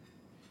fashion.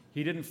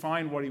 He didn't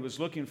find what he was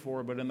looking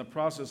for, but in the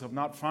process of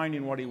not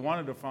finding what he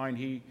wanted to find,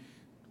 he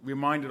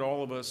reminded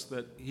all of us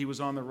that he was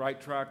on the right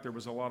track. There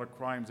was a lot of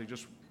crimes. They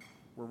just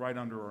were right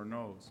under our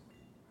nose.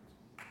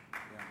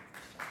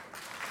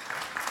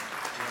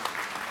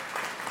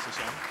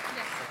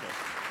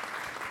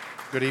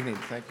 Good evening.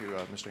 Thank you,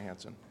 Mr.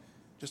 Hanson.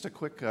 Just a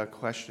quick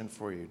question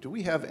for you. Do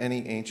we have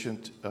any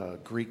ancient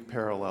Greek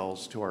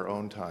parallels to our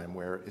own time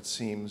where it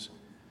seems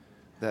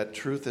that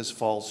truth is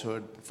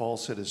falsehood,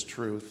 falsehood is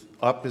truth,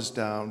 up is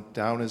down,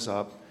 down is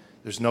up,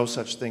 there's no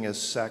such thing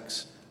as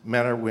sex,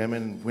 men are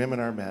women, women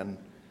are men,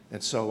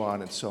 and so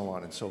on and so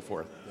on and so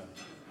forth?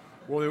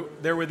 Well,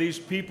 there were these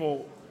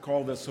people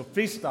called the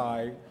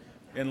sophistae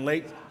in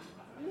late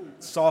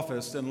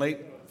sophists in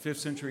late 5th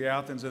century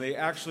Athens, and they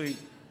actually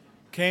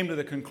came to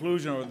the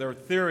conclusion, or their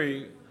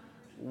theory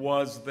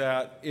was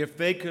that if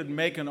they could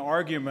make an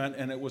argument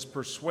and it was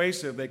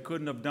persuasive, they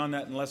couldn't have done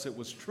that unless it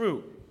was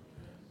true.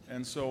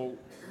 And so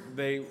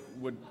they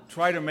would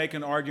try to make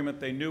an argument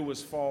they knew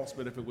was false,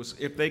 but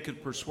if they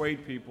could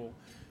persuade people,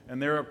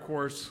 and they're, of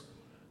course,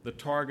 the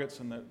targets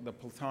and the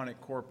Platonic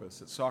corpus,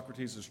 that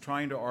Socrates is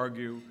trying to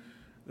argue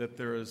that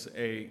there is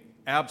an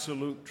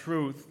absolute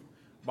truth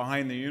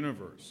behind the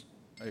universe,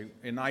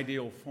 an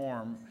ideal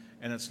form,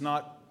 and it's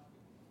not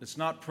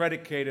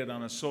predicated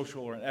on a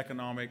social or an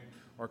economic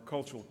or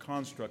cultural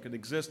construct. It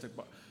exists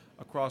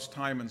across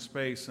time and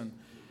space. And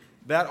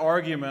that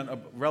argument of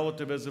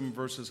relativism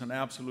versus an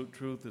absolute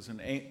truth is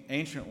an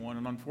ancient one.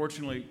 And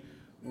unfortunately,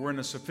 we're in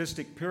a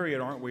sophistic period,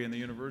 aren't we, in the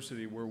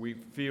university, where we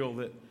feel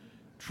that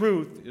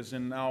truth is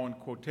now in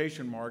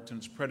quotation marks, and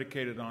it's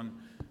predicated on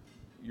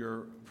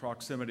your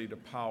proximity to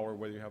power,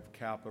 whether you have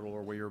capital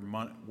or whether you're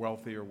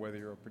wealthy or whether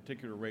you're a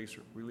particular race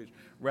or religion,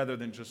 rather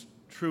than just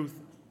truth.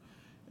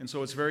 And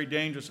so it's very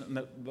dangerous. And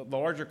the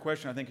larger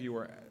question I think you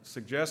were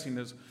suggesting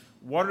is,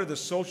 what are the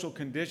social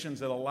conditions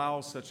that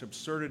allow such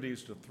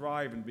absurdities to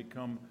thrive and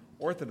become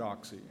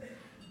orthodoxy?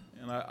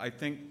 And I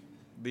think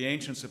the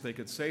ancients, if they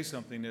could say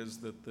something, is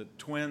that the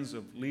twins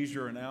of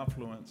leisure and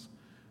affluence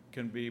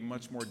can be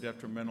much more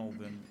detrimental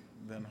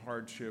than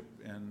hardship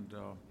and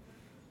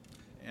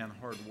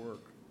hard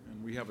work.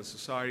 And we have a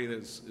society that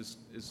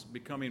is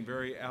becoming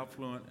very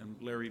affluent and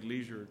very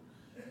leisured,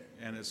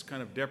 and it's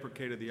kind of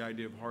deprecated the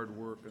idea of hard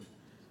work. And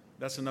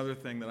that's another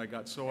thing that I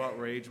got so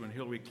outraged when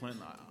Hillary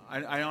Clinton.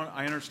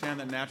 I understand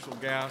that natural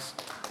gas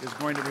is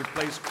going to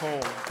replace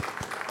coal.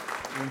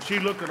 When she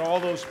looked at all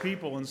those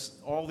people and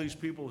all these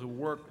people who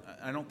work,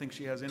 I don't think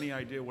she has any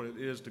idea what it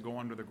is to go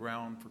under the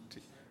ground for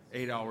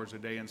 8 hours a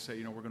day and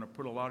say, we're going to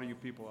put a lot of you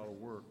people out of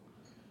work.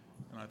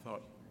 And I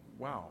thought,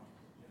 wow.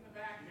 In the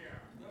back here.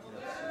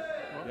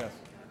 Yes.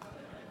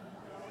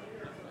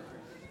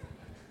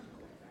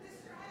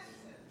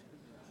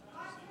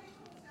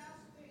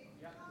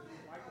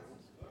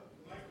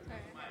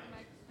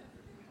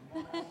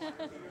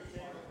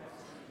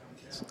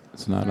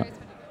 It's not up.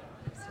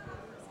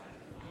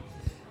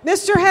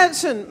 Mr.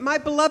 Hanson, my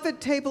beloved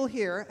table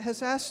here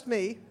has asked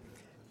me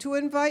to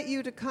invite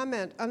you to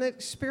comment on an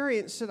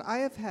experience that I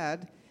have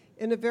had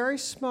in a very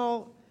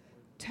small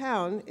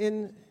town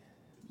in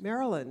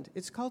Maryland.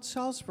 It's called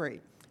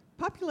Salisbury,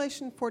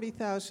 population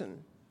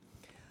 40,000.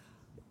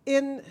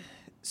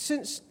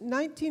 Since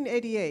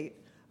 1988,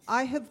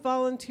 I have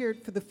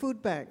volunteered for the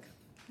food bank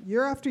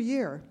year after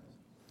year.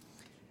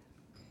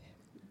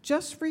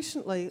 Just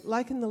recently,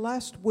 like in the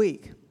last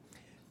week,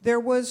 there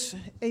was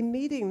a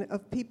meeting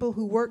of people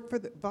who work for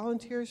the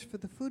volunteers for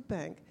the food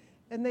bank,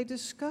 and they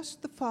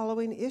discussed the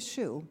following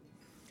issue,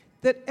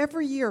 that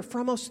every year, for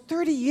almost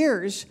 30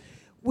 years,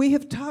 we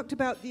have talked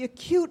about the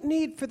acute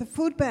need for the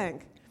food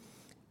bank.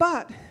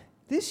 But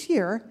this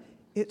year,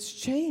 it's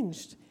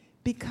changed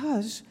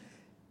because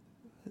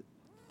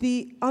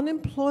the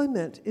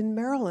unemployment in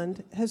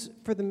Maryland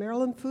for the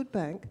Maryland Food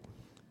Bank,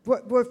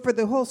 for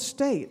the whole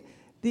state,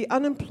 the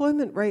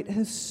unemployment rate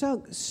has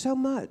sunk so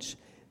much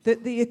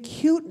that the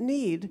acute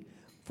need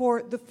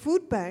for the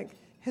food bank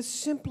has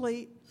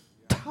simply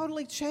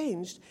totally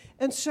changed.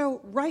 And so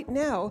right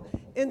now,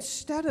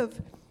 instead of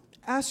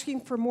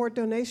asking for more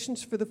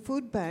donations for the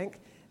food bank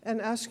and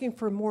asking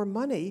for more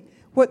money,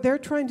 what they're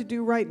trying to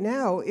do right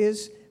now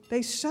is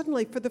they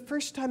suddenly, for the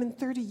first time in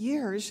 30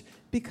 years,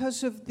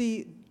 because of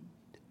the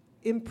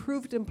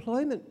improved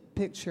employment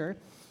picture,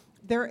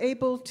 they're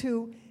able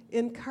to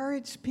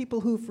encourage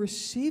people who've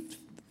received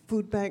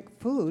food bank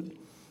food.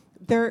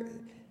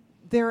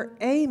 Their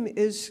aim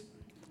is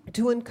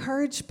to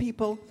encourage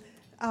people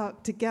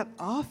to get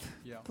off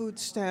food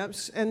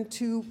stamps and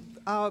to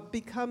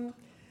become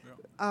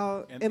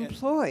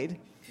employed.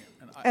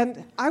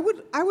 And I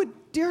would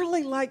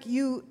dearly like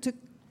you to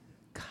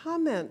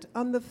comment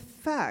on the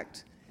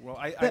fact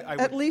that,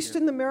 at least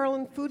in the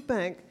Maryland Food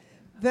Bank,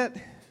 that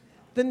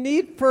the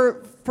need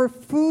for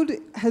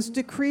food has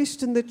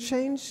decreased and the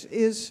change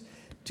is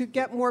to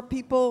get more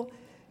people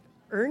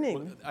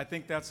earning. Well, I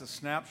think that's a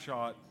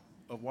snapshot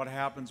of what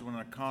happens when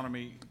an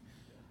economy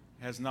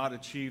has not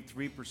achieved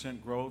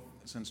 3% growth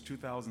since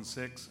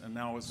 2006, and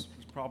now is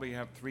probably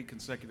have 3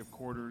 consecutive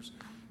quarters.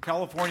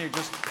 California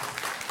just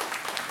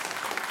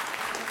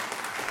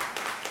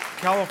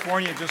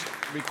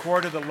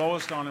recorded the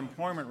lowest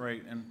unemployment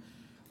rate, and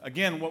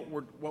again,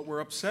 what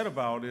we're upset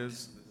about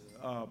is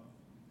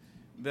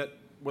that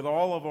with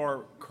all of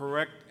our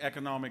correct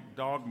economic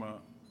dogma,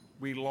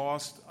 we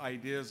lost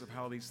ideas of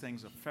how these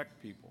things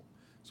affect people.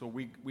 So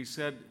we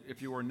said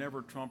if you were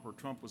never Trump or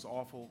Trump was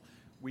awful,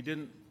 we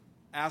didn't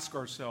ask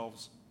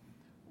ourselves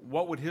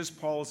what would his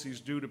policies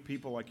do to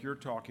people like you're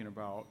talking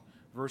about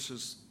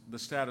versus the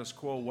status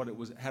quo, what it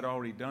had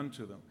already done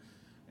to them.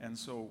 And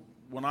so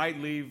when I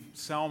leave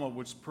Selma,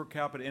 which per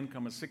capita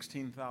income is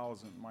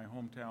 $16,000, my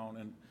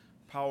hometown, and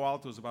Palo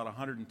Alto is about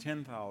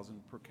 $110,000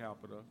 per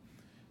capita,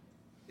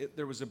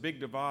 there was a big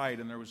divide,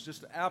 and there was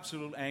just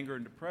absolute anger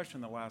and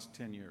depression the last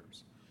 10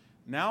 years.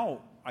 Now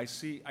I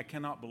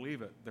cannot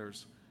believe it.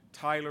 There's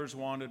tilers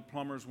wanted,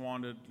 plumbers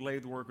wanted,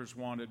 lathe workers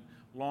wanted,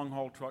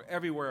 long-haul truck,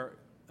 everywhere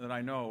that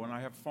I know. And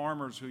I have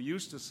farmers who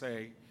used to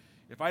say,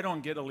 if I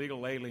don't get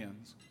illegal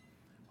aliens,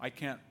 I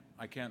can't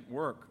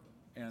work.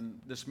 And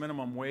this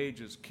minimum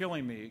wage is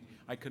killing me.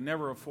 I could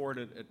never afford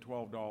it at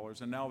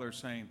 $12. And now they're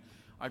saying,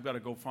 I've got to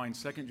go find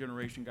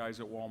second-generation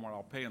guys at Walmart.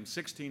 I'll pay them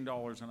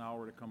 $16 an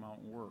hour to come out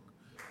and work.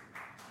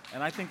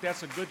 And I think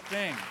that's a good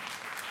thing,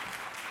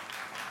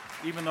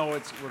 even though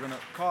we're going to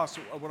cost.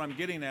 What I'm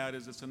getting at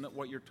is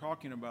what you're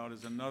talking about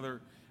is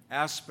another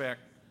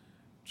aspect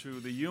to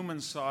the human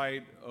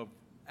side of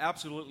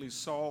absolutely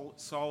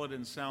solid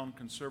and sound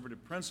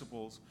conservative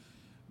principles,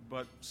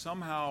 but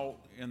somehow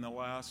in the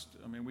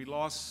we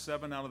lost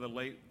 7 out of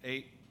the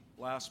 8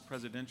 last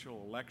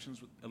presidential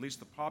elections, at least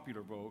the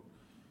popular vote.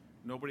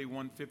 Nobody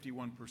won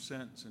 51%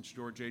 since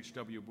George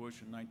H.W.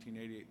 Bush in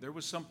 1988. There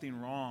was something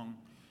wrong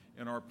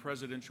in our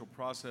presidential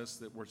process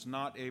that was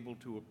not able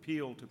to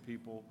appeal to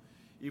people,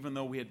 even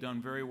though we had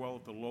done very well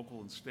at the local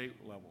and state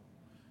level.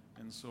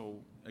 And so,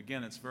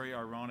 again, it's very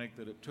ironic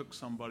that it took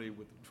somebody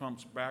with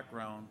Trump's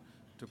background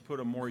to put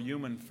a more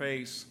human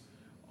face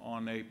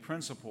on a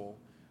principle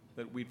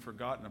that we'd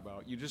forgotten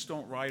about. You just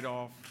don't write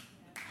off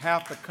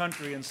half the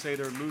country and say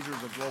they're losers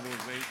of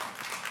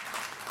globalization.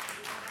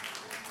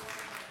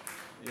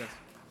 Yes.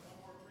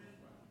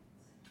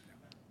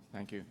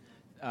 Thank you.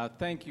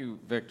 Thank you,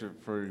 Victor,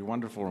 for your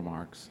wonderful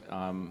remarks.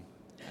 I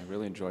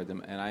really enjoyed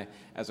them. And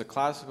as a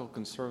classical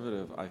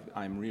conservative,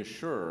 I'm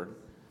reassured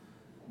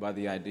by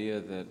the idea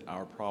that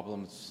our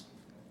problems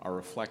are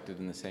reflected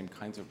in the same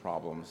kinds of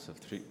problems of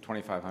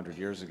 2,500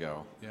 years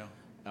ago. Yeah.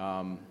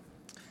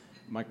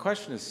 My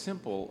question is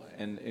simple,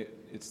 and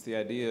it's the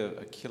idea of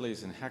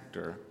Achilles and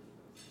Hector.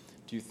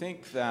 Do you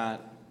think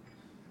that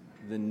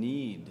the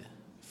need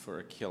for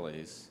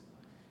Achilles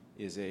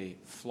is a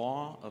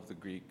flaw of the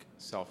Greek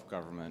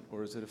self-government,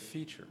 or is it a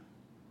feature?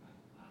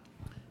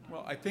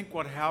 Well, I think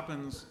what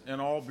happens in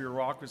all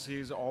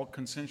bureaucracies, all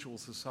consensual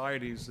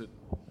societies, that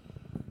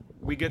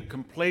we get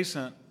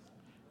complacent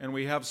and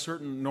we have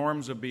certain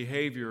norms of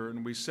behavior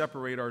and we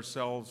separate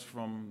ourselves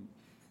from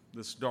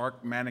this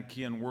dark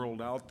Manichaean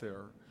world out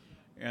there,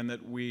 and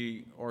that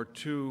we are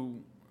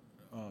too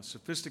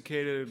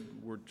sophisticated,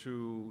 we're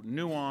too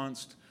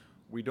nuanced,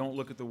 we don't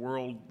look at the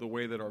world the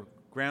way that our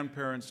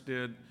grandparents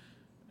did.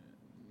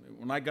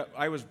 When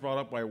I was brought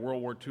up by a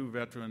World War II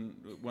veteran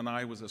when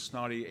I was a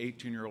snotty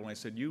 18-year-old, and I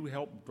said, "You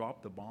helped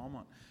drop the bomb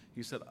on."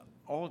 He said,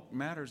 "All it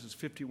matters is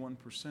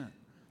 51%.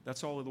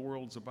 That's all the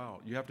world's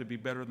about. You have to be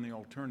better than the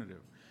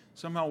alternative."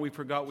 Somehow we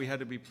forgot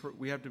to be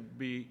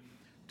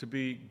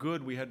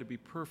good, we had to be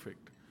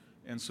perfect.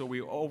 And so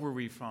we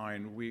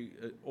over-refined, we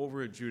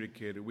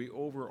over-adjudicated, we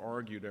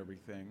over-argued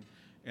everything.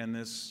 And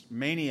this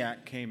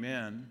maniac came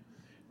in,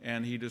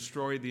 and he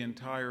destroyed the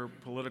entire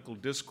political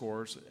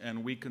discourse,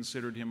 and we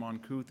considered him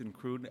uncouth and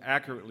crude,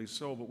 accurately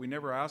so, but we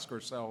never asked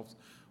ourselves,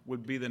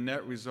 would be the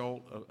net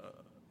result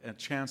a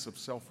chance of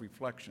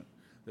self-reflection,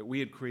 that we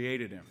had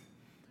created him.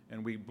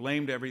 And we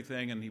blamed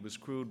everything, and he was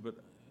crude, but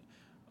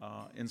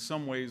in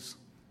some ways,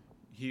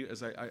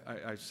 as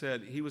I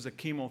said, he was a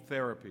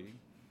chemotherapy,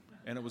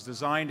 and it was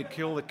designed to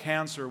kill the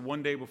cancer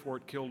one day before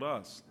it killed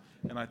us,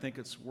 and I think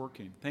it's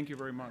working. Thank you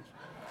very much.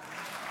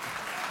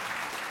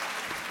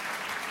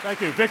 Thank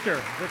you.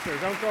 Victor,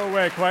 don't go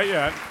away quite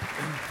yet.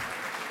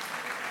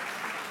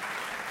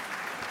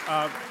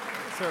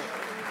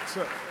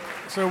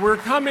 So we're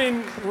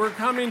coming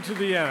to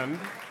the end,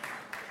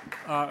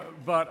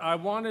 but I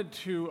wanted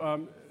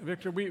to,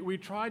 Victor, we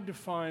tried to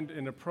find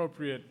an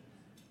appropriate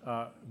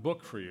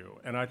book for you,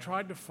 and I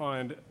tried to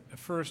find a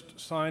first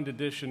signed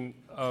edition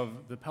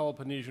of the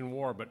Peloponnesian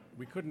War, but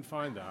we couldn't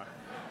find that.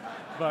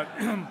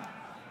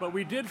 But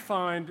we did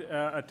find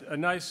a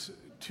nice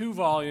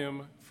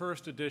 2-volume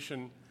first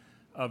edition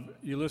of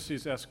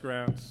Ulysses S.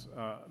 Grant's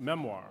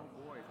memoir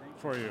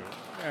for you.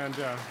 And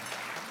thank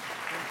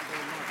you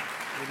very much.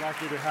 We'd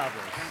like you to have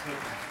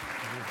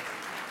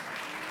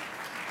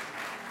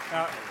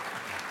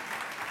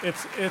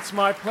this. It's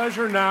my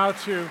pleasure now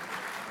to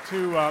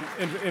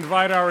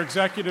invite our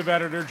executive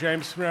editor,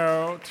 James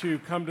Panero, to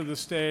come to the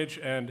stage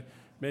and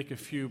make a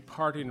few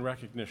parting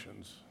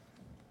recognitions.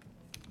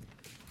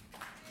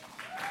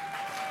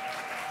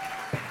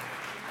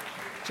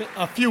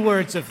 A few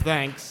words of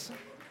thanks.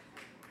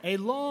 A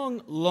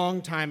long,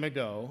 long time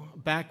ago,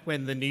 back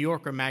when the New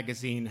Yorker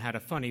magazine had a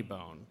funny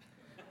bone,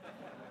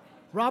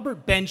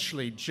 Robert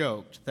Benchley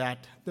joked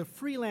that the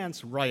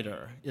freelance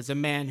writer is a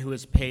man who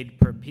is paid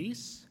per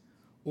piece,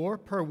 or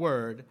per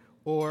word,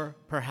 or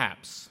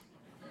perhaps.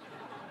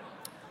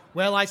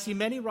 Well, I see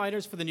many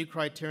writers for the New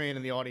Criterion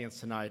in the audience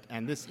tonight,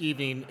 and this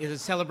evening is a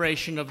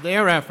celebration of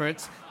their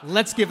efforts.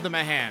 Let's give them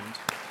a hand.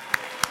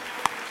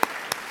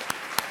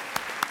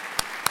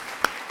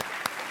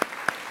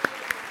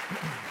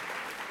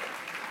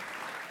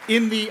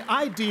 In The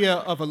Idea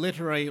of a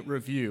Literary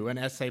Review, an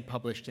essay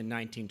published in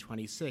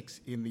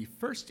 1926 in the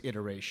first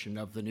iteration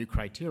of the New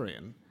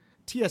Criterion,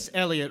 T.S.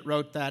 Eliot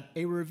wrote that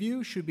a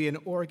review should be an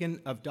organ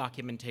of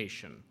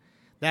documentation.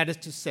 That is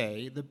to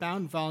say, the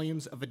bound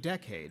volumes of a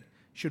decade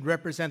should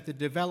represent the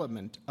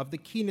development of the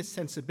keenest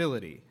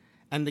sensibility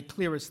and the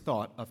clearest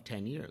thought of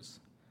 10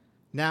 years.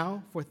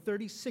 Now, for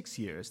 36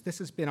 years, this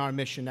has been our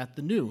mission at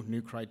the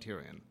New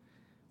Criterion.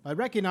 By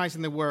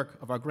recognizing the work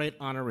of our great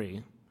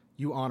honoree,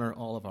 you honor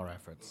all of our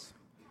efforts.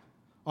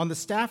 On the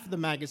staff of the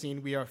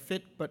magazine, we are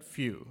fit but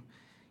few.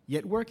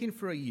 Yet working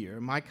for a year,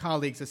 my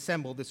colleagues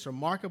assembled this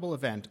remarkable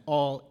event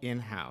all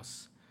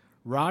in-house.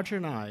 Roger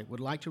and I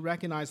would like to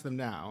recognize them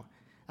now,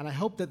 and I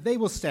hope that they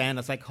will stand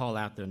as I call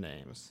out their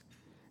names.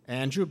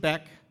 Andrew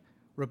Beck,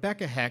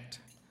 Rebecca Hecht,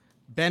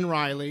 Ben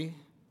Riley,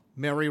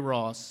 Mary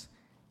Ross,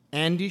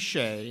 Andy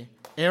Shea,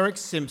 Eric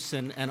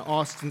Simpson, and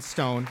Austin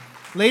Stone.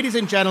 Ladies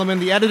and gentlemen,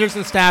 the editors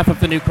and staff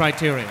of the New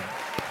Criterion.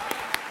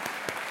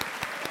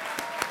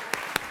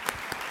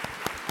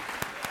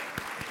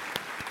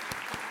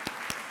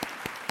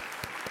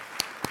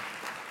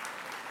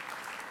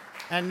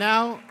 And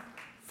now,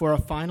 for a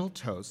final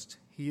toast,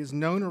 he is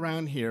known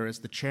around here as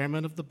the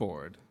chairman of the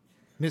board,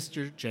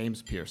 Mr.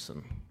 James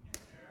Piereson.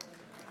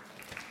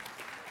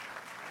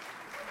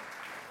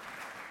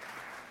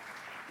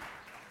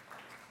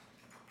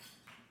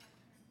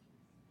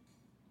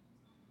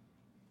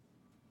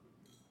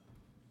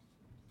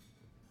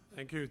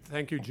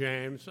 Thank you,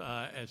 James.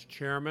 As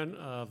chairman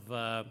of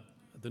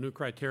the New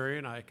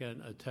Criterion, I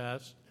can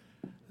attest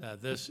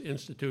that this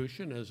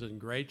institution is in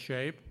great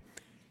shape,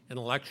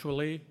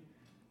 intellectually,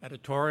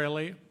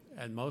 editorially,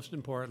 and most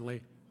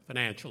importantly,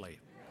 financially.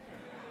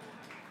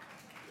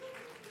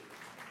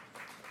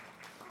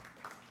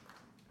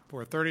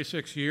 For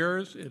 36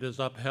 years, it has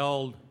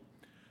upheld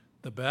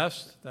the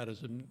best that has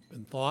been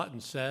thought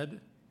and said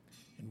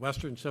in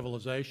Western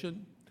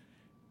civilization.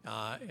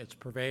 It's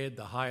pervaded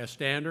the highest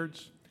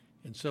standards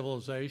in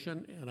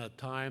civilization in a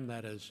time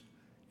that is,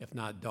 if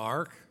not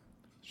dark,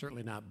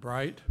 certainly not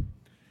bright.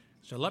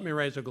 So let me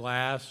raise a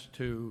glass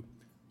to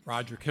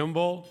Roger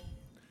Kimball,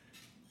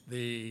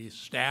 the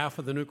staff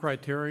of the New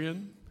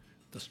Criterion,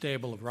 the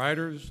stable of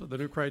writers of the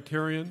New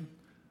Criterion,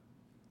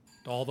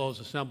 to all those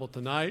assembled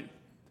tonight,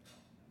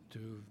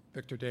 to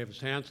Victor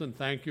Davis Hanson.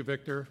 Thank you,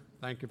 Victor.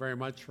 Thank you very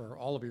much for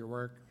all of your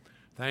work.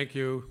 Thank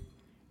you.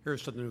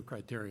 Here's to the New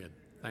Criterion.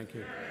 Thank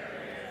you.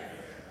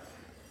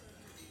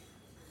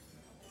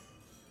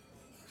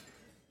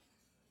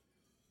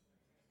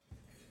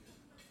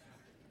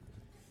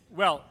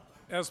 Well,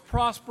 as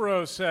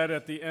Prospero said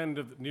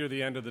near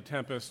the end of The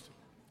Tempest,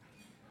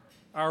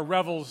 our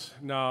revels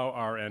now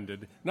are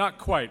ended. Not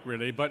quite,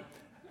 really, but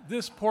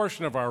this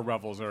portion of our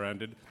revels are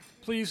ended.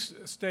 Please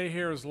stay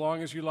here as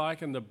long as you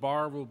like, and the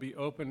bar will be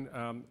open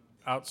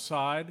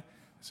outside,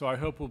 so I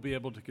hope we'll be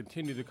able to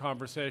continue the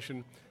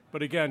conversation.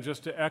 But again,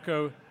 just to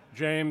echo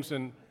James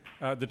and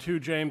the two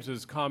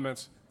Jameses'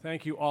 comments,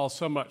 thank you all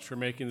so much for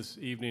making this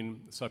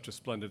evening such a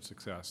splendid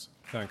success.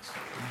 Thanks.